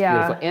 Right? Yeah, it's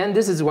beautiful. And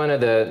this is one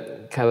of the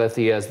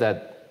Calatheas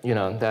that,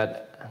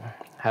 that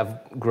have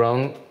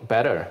grown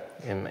better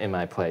in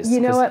my place.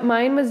 You know what?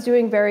 Mine was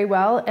doing very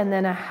well, and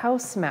then a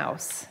house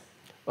mouse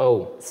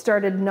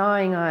started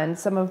gnawing on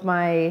some of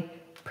my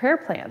prayer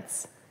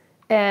plants.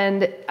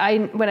 And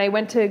when I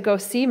went to go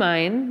see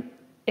mine,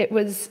 it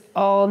was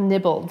all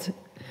nibbled.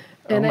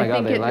 And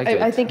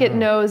I think it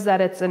knows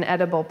that it's an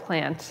edible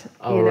plant,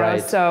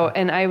 Right. So,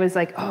 and I was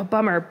like, oh,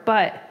 bummer,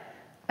 but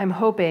I'm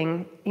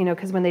hoping,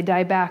 because when they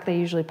die back, they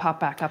usually pop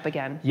back up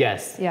again.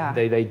 Yes. Yeah.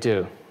 They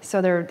do.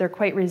 So they're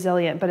quite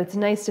resilient, but it's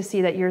nice to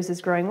see that yours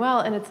is growing well,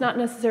 and it's not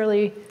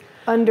necessarily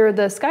under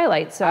the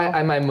skylight. So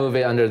I might move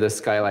it under the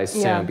skylight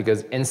soon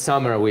because in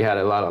summer we had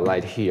a lot of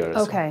light here.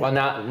 Okay. Well,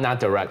 not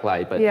direct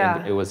light, but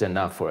it was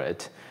enough for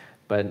it.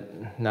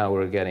 But now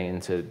we're getting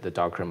into the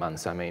darker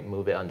months. I may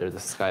move it under the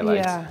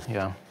skylight.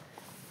 Yeah.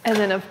 And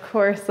then, of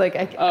course,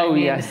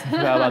 yes,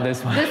 how about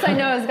this one? This I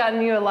know has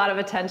gotten you a lot of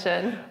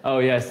attention. Oh,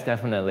 yes,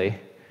 definitely.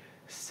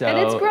 So, and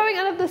it's growing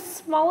out of the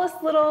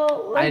smallest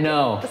little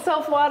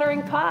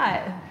self-watering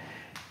pot.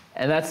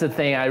 And that's the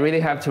thing. I really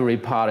have to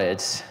repot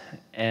it,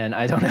 and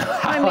I don't know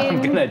how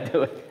I'm going to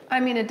do it. I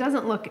mean, it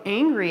doesn't look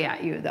angry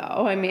at you,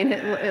 though. I mean,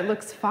 it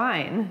looks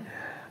fine.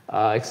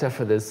 Except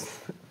for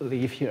this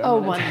leaf here. Oh,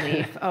 one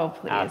leaf. Oh,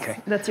 please.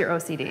 Okay. That's your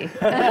OCD.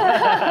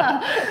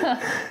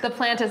 The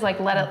plant is like,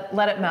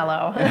 let it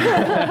mellow.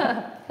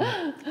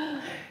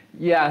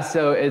 Yeah,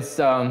 so it's,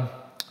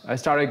 I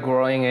started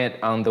growing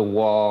it on the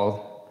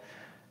wall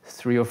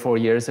 3 or 4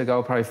 years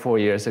ago, probably 4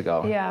 years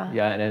ago. Yeah.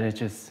 Yeah, and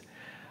then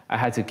I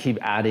had to keep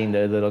adding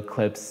the little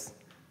clips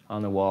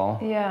on the wall.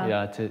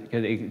 Yeah.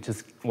 Because it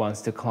just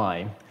wants to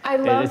climb.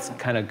 It's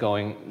kind of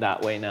going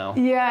that way now.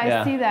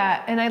 Yeah, I see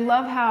that. And I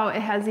love how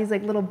it has these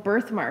like little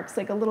birthmarks,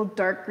 like a little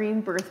dark green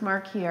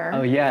birthmark here.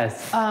 Oh,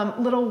 yes.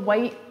 Little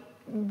white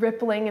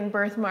rippling and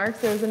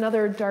birthmarks. There's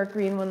another dark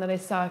green one that I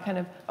saw kind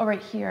of,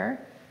 right here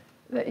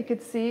that you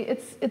could see.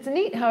 It's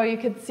neat how you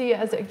could see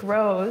as it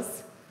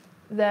grows,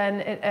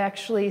 then it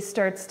actually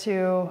starts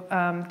to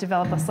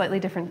develop a slightly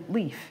different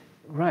leaf.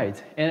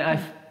 Right. And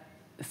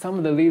some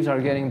of the leaves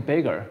are getting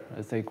bigger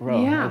as they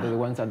grow. Yeah. The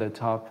ones at the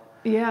top.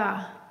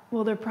 Yeah.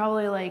 Well, they're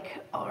probably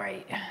like, all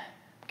right,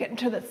 get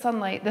into the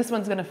sunlight. This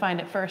one's going to find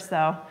it first,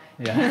 though.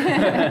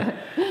 Yeah.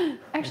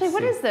 Actually,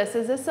 what is this?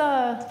 Is this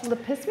a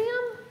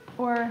lepismium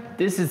or?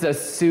 This is a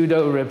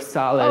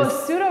pseudorhipsalis.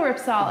 Oh,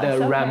 pseudorhipsalis.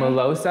 The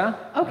ramulosa.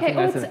 Okay.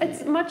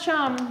 It's much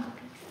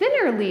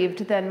thinner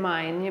leaved than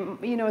mine.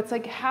 It's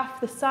like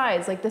half the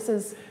size. Like this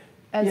is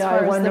as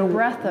far as the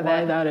breadth of it.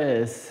 Why that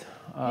is.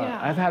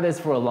 I've had this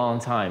for a long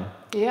time.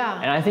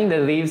 Yeah. And I think the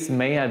leaves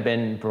may have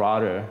been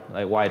broader,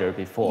 like wider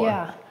before.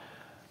 Yeah.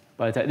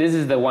 But this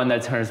is the one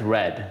that turns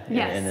red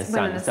in the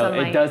sun. So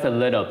it does a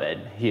little bit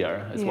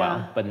here as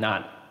well, but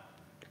not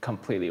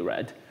completely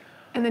red.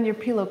 And then your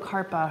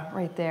pilocarpa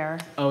right there.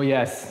 Oh,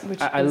 yes.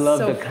 I love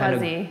the kind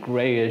of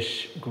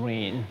grayish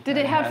green. Did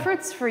it have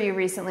fruits for you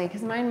recently?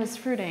 Because mine was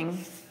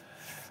fruiting.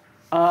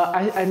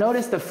 I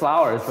noticed the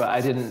flowers, but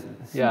I didn't,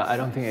 I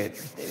don't think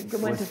it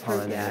went to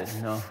fruit yet.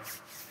 No.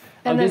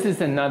 And this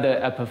is another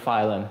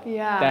epiphyllum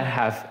that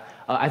have,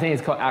 I think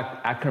it's called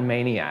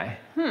Acromanii.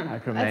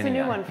 That's a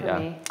new one for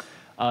me.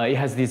 It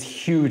has these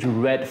huge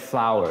red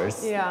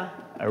flowers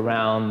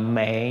around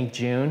May,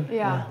 June.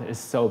 Yeah. It's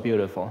so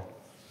beautiful.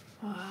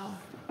 Wow.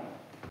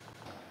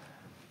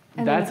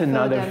 And that's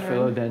another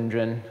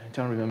philodendron. I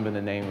don't remember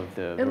the name of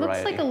the variety. It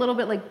looks like a little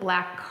bit like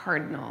black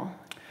cardinal.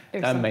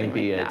 That may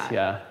be it,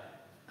 yeah.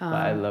 But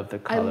I love the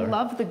color. I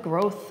love the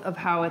growth of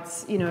how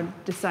it's,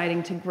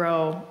 deciding to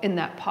grow in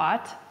that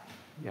pot.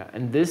 Yeah,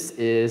 and this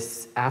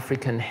is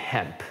African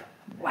hemp.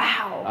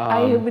 Wow,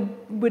 I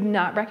would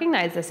not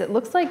recognize this. It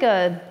looks like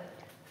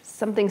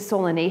something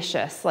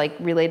solanaceous, like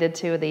related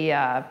to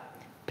the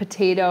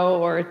potato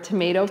or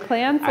tomato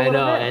plants. I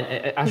know,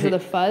 and actually, the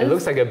fuzz. It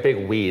looks like a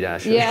big weed,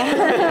 actually.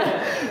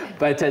 Yeah.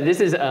 But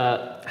this is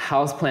a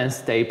houseplant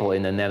staple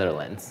in the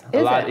Netherlands.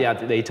 Yeah,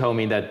 they told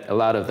me that a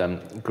lot of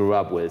them grew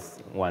up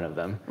with one of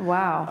them.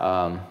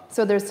 Wow.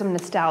 So there's some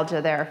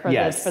nostalgia there for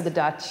the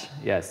Dutch.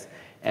 Yes,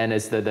 and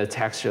it's the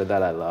texture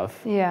that I love.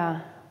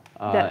 Yeah.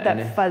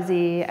 That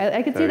fuzzy,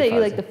 I could see that you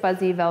like the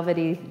fuzzy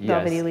velvety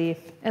leaf.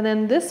 And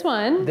then this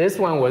one. This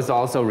one was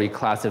also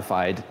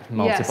reclassified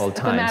multiple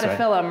times.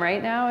 Thematophyllum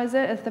right now, is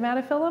it? Is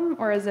thematophyllum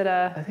or is it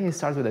a? I think it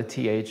starts with a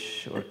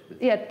TH. Or,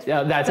 yeah,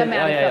 that's it.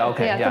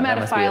 Okay. Yeah,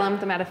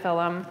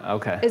 thematophyllum.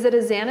 Okay. Is it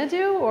a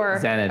Xanadu or?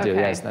 Xanadu,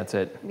 yes, that's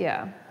it.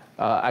 Yeah.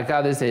 I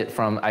got this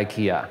from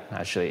IKEA,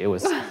 actually. It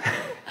was.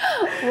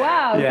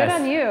 Wow, good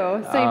on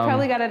you. So you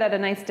probably got it at a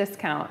nice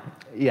discount.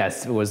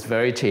 Yes, it was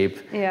very cheap.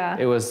 Yeah.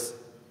 It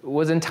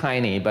wasn't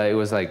tiny, but it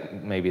was like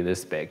maybe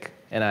this big.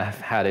 And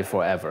I've had it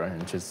forever.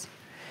 And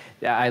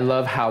I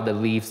love how the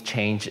leaves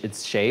change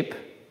its shape.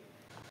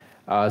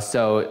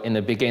 So in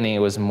the beginning, it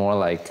was more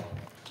like,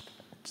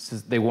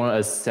 they weren't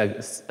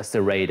as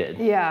serrated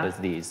as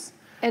these.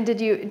 And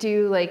do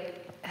you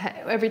like,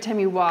 every time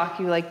you walk,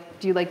 do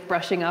you like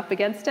brushing up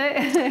against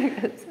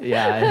it?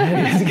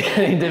 Yeah, it's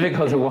getting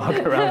difficult to walk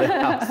around the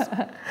house.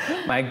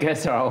 My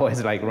guests are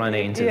always like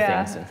running into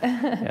things.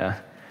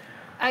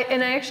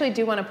 And, I actually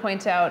do want to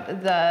point out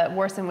the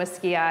Warson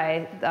Whiskey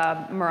Eye,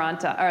 the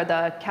Maranta, or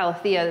the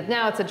Calathea.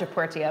 Now it's a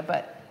Japortia,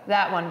 but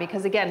that one,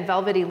 because again,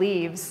 velvety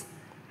leaves,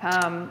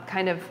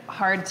 kind of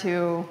hard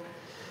to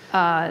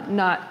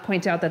not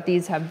point out that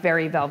these have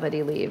very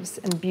velvety leaves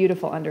and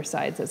beautiful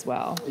undersides as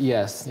well.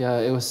 Yes, yeah,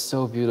 it was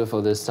so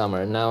beautiful this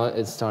summer. Now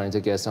it's starting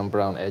to get some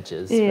brown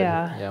edges.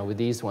 Yeah. But, yeah, with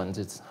these ones,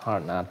 it's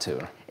hard not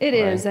to. It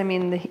is. I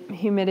mean, the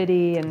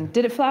humidity, and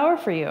did it flower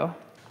for you?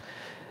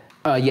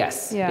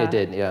 Yes, it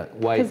did. Yeah,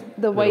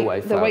 the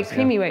white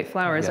creamy white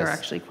flowers are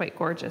actually quite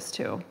gorgeous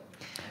too.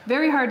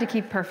 Very hard to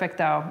keep perfect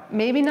though.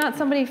 Maybe not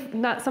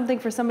something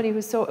for somebody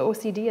who's so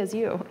OCD as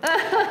you.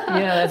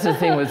 Yeah, that's the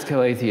thing with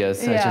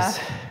calatheas.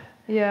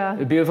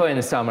 They're beautiful in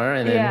the summer,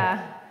 and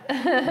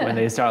then when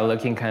they start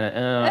looking kind of,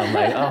 I'm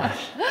like,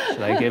 oh,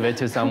 should I give it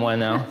to someone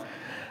now?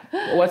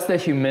 What's the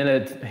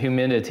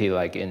humidity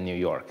like in New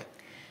York?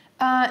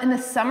 In the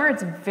summer,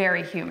 it's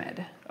very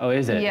humid. Oh,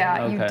 is it?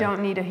 Yeah, okay. You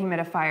don't need a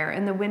humidifier.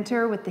 In the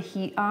winter, with the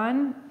heat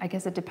on, I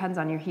guess it depends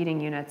on your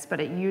heating units, but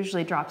it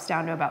usually drops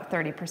down to about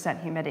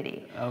 30%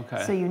 humidity.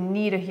 Okay. So you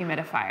need a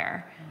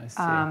humidifier, I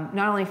see.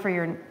 Not only for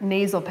your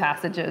nasal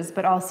passages,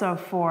 but also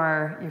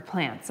for your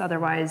plants.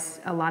 Otherwise,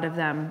 a lot of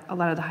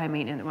the high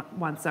maintenance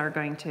ones are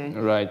going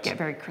to get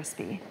very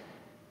crispy.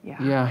 Yeah.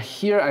 Yeah,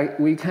 here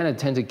we kind of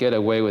tend to get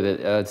away with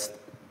it.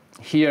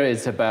 Here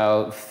it's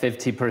about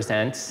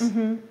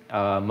 50%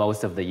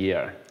 most of the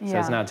year, so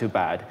it's not too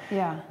bad.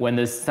 Yeah. When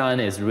the sun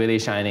is really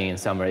shining in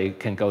summer, it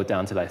can go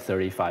down to like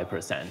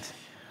 35%.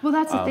 Well,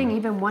 that's the thing.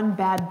 Even one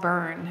bad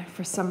burn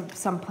for some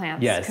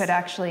plants could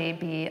actually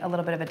be a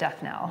little bit of a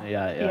death knell.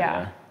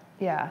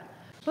 Yeah.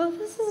 Well,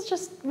 this is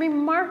just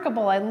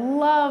remarkable. I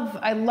love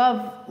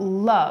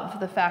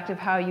the fact of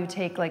how you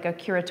take like a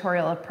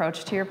curatorial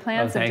approach to your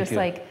plants, of just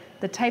like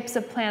the types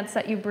of plants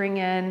that you bring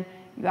in.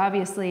 You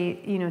obviously,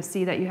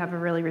 see that you have a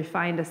really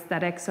refined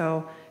aesthetic,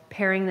 so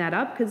pairing that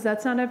up, because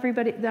that's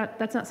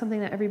not something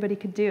that everybody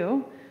could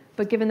do.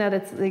 But given that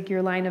it's like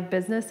your line of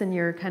business and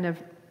your kind of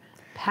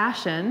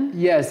passion.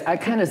 Yes, I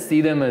kind of see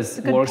them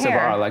as works of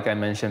art, like I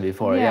mentioned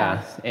before.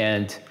 Yeah.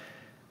 And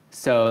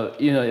so,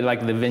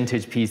 like the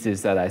vintage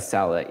pieces that I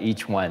sell, like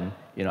each one,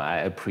 I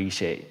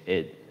appreciate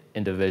it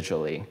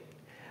individually.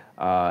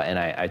 And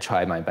I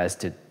try my best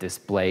to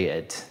display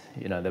it,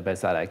 the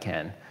best that I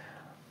can.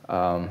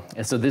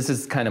 And so this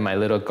is kind of my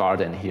little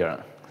garden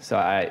here. So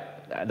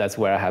that's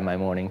where I have my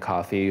morning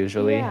coffee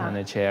usually on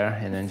a chair,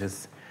 and then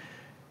just,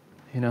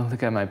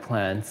 look at my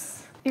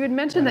plants. You had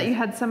mentioned that you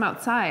had some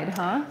outside,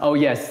 huh? Oh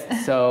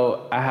yes,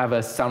 so I have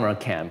a summer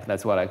camp,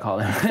 that's what I call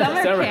them.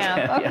 Summer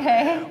camp,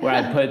 okay. Where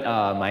I put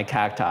my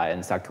cacti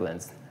and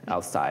succulents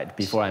outside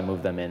before I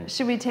move them in.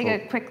 Should we take a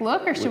quick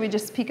look, or should we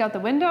just peek out the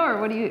window,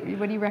 or what do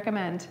you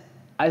recommend?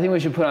 I think we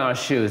should put on our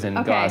shoes and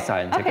go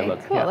outside and take a look.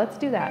 Okay, cool, let's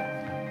do that.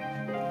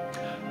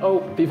 Oh,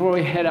 before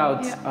we head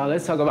out,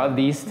 let's talk about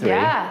these three.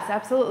 Yes,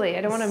 absolutely.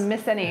 I don't want to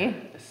miss any.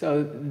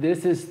 So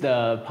this is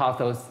the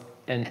Pothos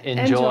and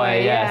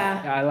Enjoy.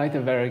 Yes. I like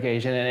the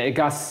variegation, and it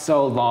got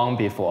so long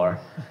before.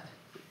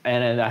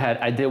 And then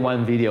I did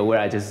one video where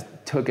I just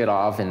took it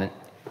off, and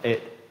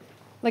it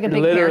like a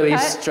big literally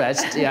haircut?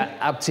 Stretched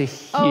up to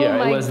here.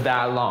 Oh, it was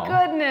that long.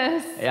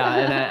 Goodness. Yeah,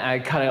 and I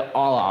cut it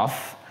all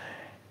off.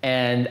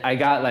 And I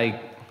got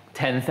like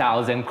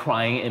 10,000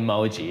 crying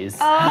emojis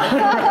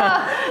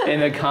in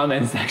the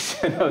comment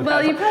section.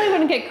 Well, you probably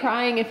wouldn't get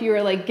crying if you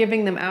were like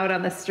giving them out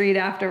on the street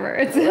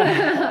afterwards.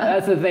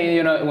 That's the thing,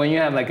 you know, when you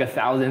have like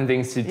 1,000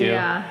 things to do,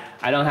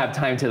 I don't have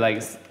time to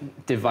like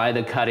divide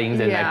the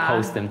cuttings and like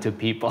post them to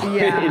people.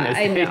 Yeah,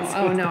 I know.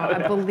 Oh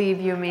no, believe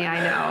you me,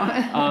 I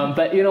know.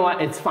 But you know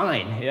what? It's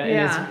fine.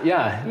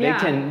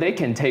 They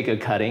can take a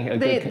cutting.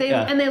 And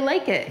they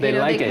like it.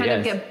 They kind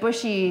of get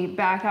bushy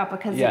back up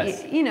because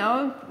you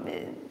know.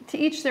 To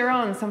each their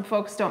own. Some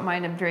folks don't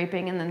mind them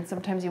draping, and then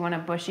sometimes you want a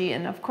bushy.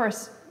 And of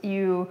course,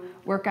 you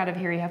work out of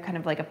here. You have kind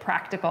of like a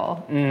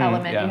practical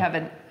element. You have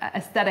an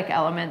aesthetic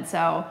element.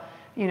 So,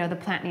 you know, the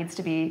plant needs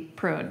to be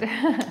pruned.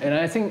 And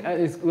I think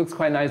it looks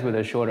quite nice with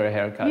a shorter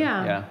haircut.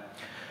 Yeah.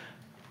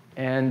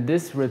 And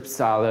this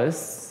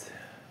Ripsalis.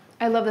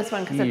 I love this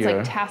one because it's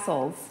like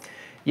tassels.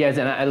 Yes,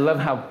 and I love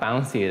how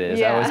bouncy it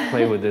is. I always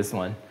play with this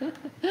one.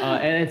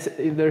 And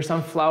there's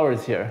some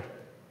flowers here.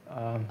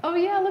 Oh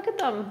yeah, look at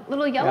them,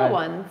 little yellow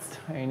ones.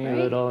 Tiny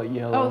little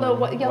yellow. Oh,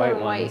 the yellow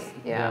and white. Ones.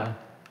 Yeah.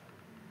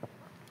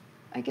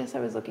 I guess I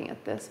was looking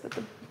at this, but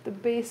the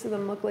base of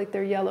them look like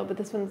they're yellow, but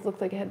this one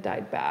looked like it had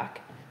dyed back,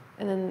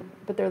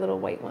 but they're little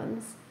white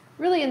ones.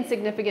 Really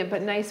insignificant,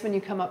 but nice when you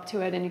come up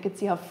to it and you can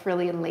see how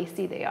frilly and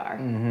lacy they are.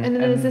 And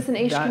then is this an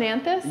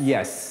Aeshcananthus?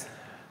 Yes.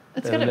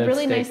 It's got a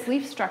really nice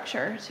leaf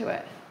structure to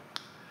it.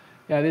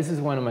 Yeah, this is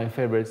one of my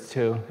favorites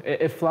too.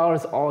 It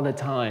flowers all the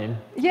time.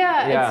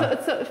 Yeah.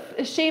 It's a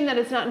shame that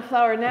it's not in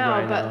flower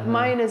now, but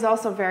mine is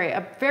also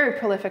a very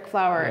prolific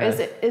flower. Yes.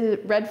 Is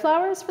it red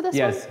flowers for this one?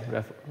 Yes,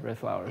 red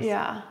flowers.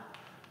 Yeah.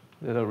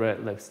 Little red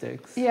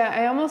lipsticks. Yeah,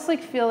 I almost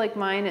feel like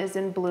mine is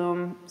in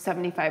bloom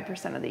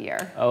 75% of the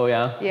year. Oh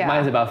yeah? Yeah.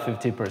 Mine's about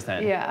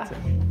 50%. Yeah. So.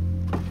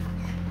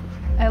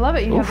 I love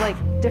it. You have like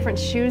different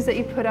shoes that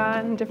you put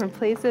on, different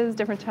places,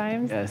 different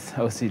times. Yes,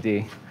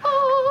 OCD.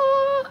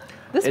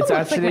 This one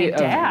looks like my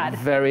dad. A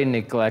very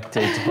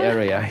neglected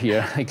area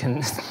here. I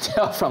can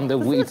tell from the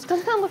weeds.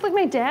 Doesn't that look like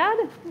my dad?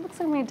 It looks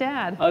like my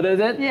dad. Oh,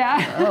 does it?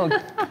 Yeah. Oh.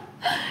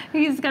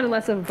 He's got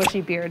less of a bushy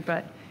beard,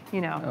 but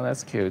you know. Oh,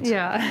 that's cute.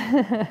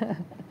 Yeah.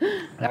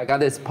 I got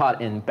this pot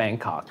in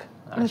Bangkok,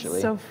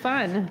 actually. That's so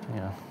fun.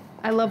 Yeah.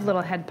 I love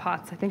little head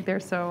pots. I think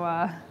they're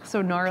so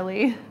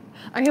gnarly.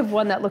 I have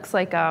one that looks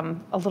like a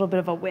little bit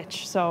of a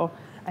witch, so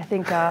I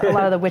think a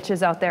lot of the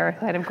witches out there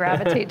kind of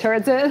gravitate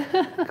towards it.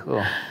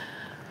 Cool.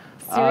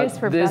 This is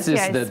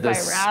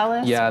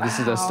spiralis. This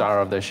is the star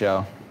of the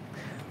show.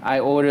 I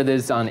ordered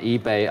this on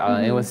eBay.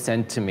 It was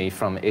sent to me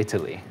from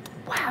Italy.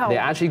 Wow. They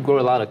actually grow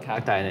a lot of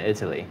cacti in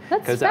Italy.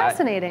 That's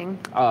fascinating.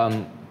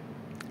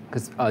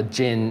 Because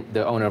Jin,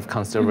 the owner of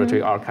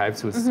Conservatory Archives,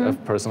 who's a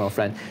personal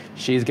friend,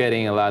 she's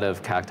getting a lot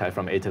of cacti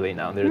from Italy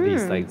now. They're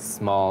these like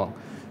small,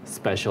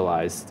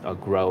 specialized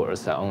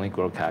growers that only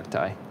grow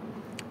cacti.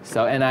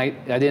 So, and I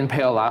didn't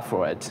pay a lot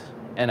for it.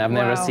 And I've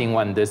never seen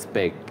one this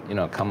big, you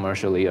know,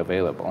 commercially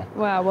available.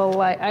 Wow,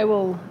 well, I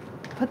will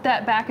put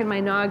that back in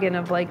my noggin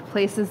of like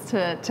places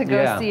to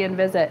go see and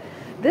visit.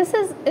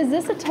 Is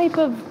this a type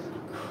of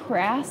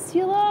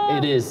crassula?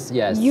 It is,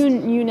 yes.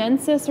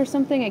 Unensis or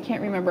something, I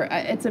can't remember.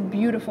 It's a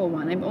beautiful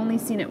one. I've only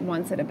seen it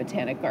once at a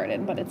botanic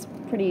garden, but it's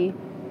pretty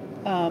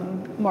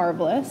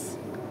marvelous.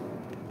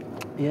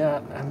 Yeah,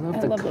 I love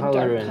the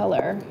dark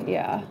color.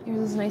 Yeah,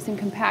 yours is nice and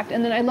compact.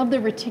 And then I love the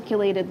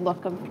reticulated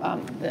look of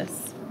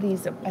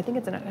these, I think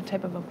it's a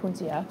type of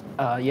opuntia.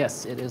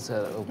 Yes, it is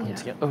a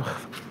opuntia.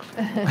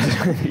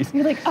 Yeah.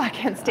 You're like, I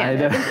can't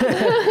stand it.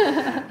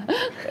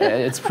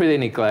 It's pretty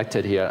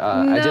neglected here.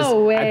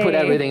 No way. I put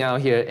everything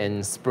out here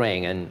in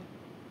spring, and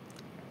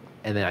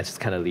then I just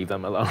kind of leave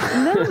them alone.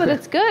 No, but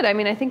it's good. I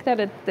mean, I think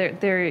that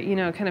they're you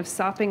know, kind of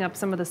sopping up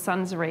some of the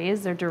sun's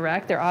rays. They're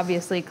direct. They're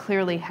obviously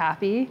clearly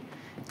happy.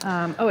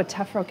 A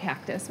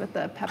Tephro-cactus with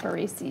the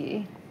peppery.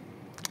 Love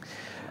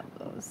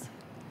those.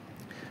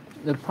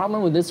 The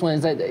problem with this one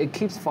is that it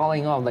keeps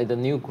falling off, like the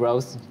new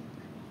growth.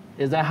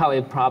 Is that how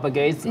it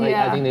propagates? Like,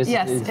 I think it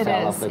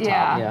fell off the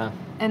top. Yeah.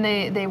 And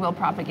they will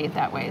propagate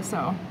that way.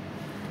 So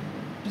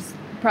just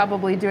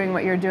probably doing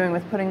what you're doing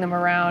with putting them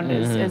around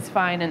is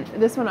fine. And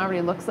this one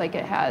already looks like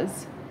it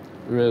has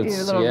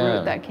roots. A little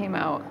root that came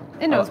out.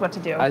 It knows what to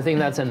do. I think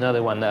that's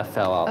another one that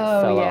fell off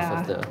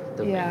of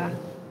the main.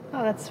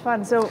 Oh, that's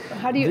fun. So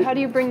how do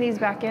you bring these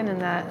back in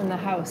the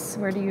house?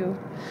 Where do you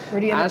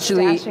end up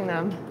stashing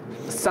them?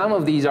 Some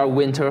of these are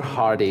winter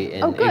hardy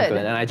in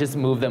England, and I just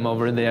move them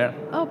over there.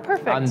 Oh,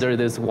 perfect. Under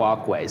this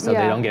walkway, so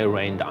they don't get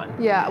rained on.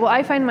 Yeah. Well,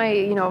 I find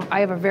I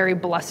have a very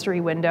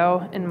blustery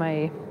window in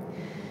my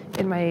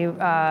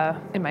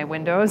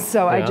windows,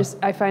 so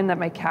I find that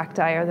my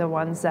cacti and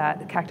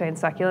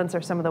succulents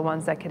are some of the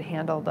ones that could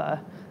handle the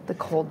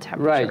cold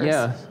temperatures. Right.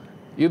 Yeah.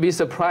 You'd be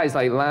surprised.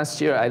 Like last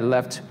year, I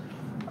left.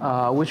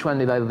 Which one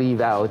did I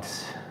leave out?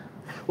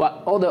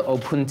 Well, all the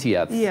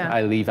opuntias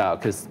I leave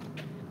out because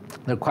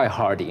they're quite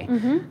hardy.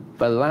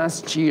 But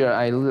last year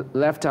I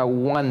left out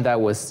one that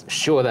was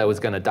sure that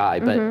was gonna die,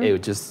 but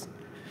it just,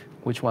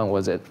 which one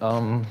was it?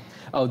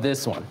 Oh,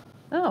 this one.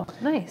 Oh,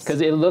 nice.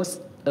 Because it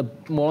looks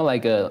more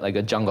like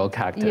a jungle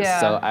cactus. Yeah.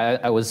 So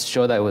I was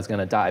sure that it was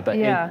gonna die, but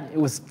it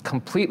was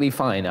completely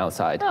fine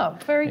outside. Oh,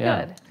 very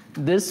good.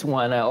 This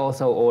one I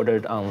also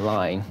ordered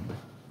online.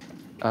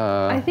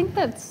 I think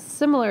that's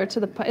similar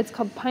to it's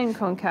called pine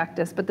cone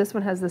cactus, but this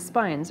one has the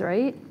spines,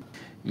 right?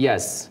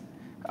 Yes.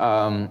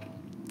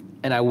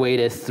 And I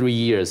waited 3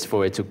 years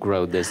for it to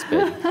grow this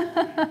big.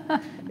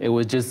 It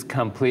was just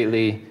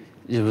completely,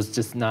 it was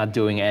just not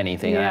doing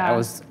anything. Yeah. I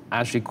was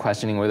actually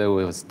questioning whether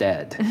it was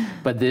dead.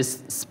 But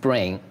this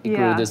spring, it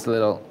grew this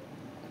little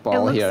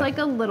ball here. It looks like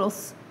a little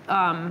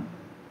kind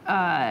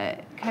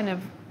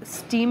of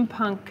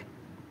steampunk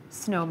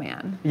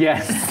snowman.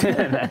 Yes,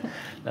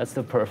 that's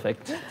the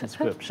perfect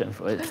description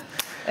for it.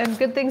 And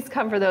good things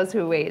come for those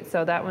who wait.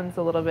 So that one's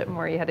a little bit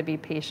more, you had to be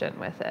patient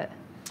with it.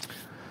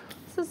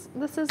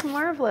 This is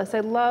marvelous. I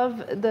love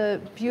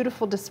the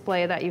beautiful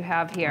display that you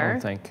have here.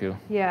 Oh, thank you.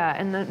 Yeah,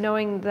 and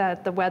knowing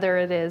that the weather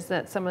it is,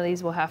 that some of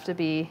these will have to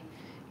be,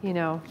 you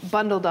know,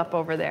 bundled up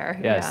over there.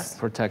 Yes,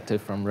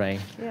 protected from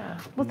rain. Yeah.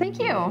 Well, thank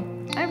you.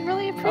 I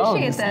really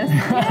appreciate this. Yeah.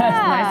 It's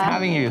nice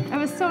having you. It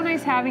was so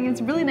nice having you.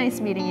 It's really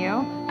nice meeting you.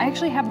 I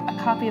actually have a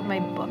copy of my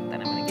book that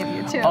I'm going to give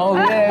you too. Oh,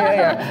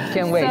 yeah.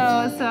 Can't wait.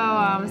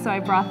 So I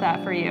brought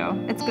that for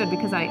you. It's good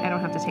because I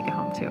don't have to take it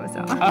home too.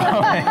 So.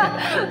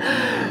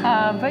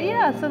 But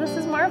yeah, so this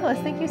is marvelous.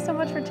 Thank you so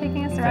much for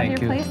taking us around your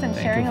place and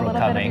sharing a little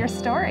bit of your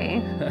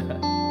story.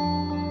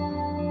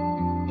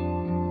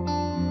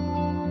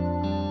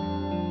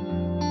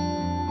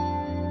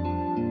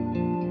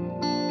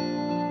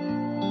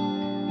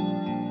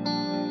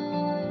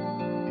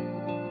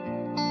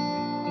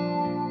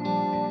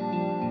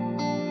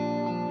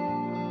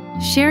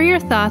 Share your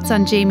thoughts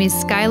on Jamie's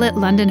Skylit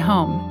London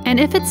home, and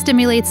if it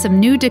stimulates some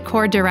new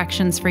decor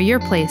directions for your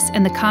place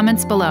in the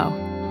comments below.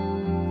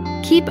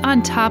 Keep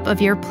on top of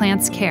your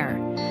plant's care.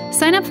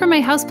 Sign up for my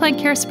houseplant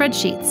care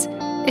spreadsheets.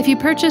 If you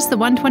purchase the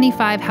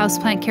 125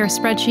 houseplant care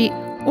spreadsheet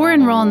or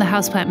enroll in the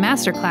Houseplant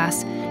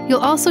Masterclass, you'll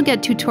also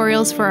get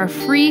tutorials for our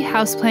free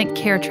houseplant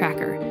care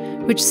tracker,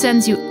 which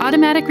sends you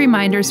automatic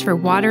reminders for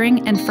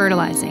watering and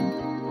fertilizing.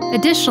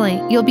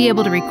 Additionally, you'll be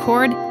able to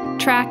record,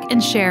 track,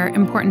 and share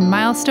important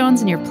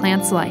milestones in your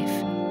plant's life.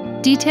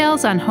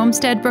 Details on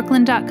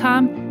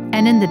homesteadbrooklyn.com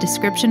and in the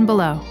description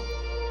below.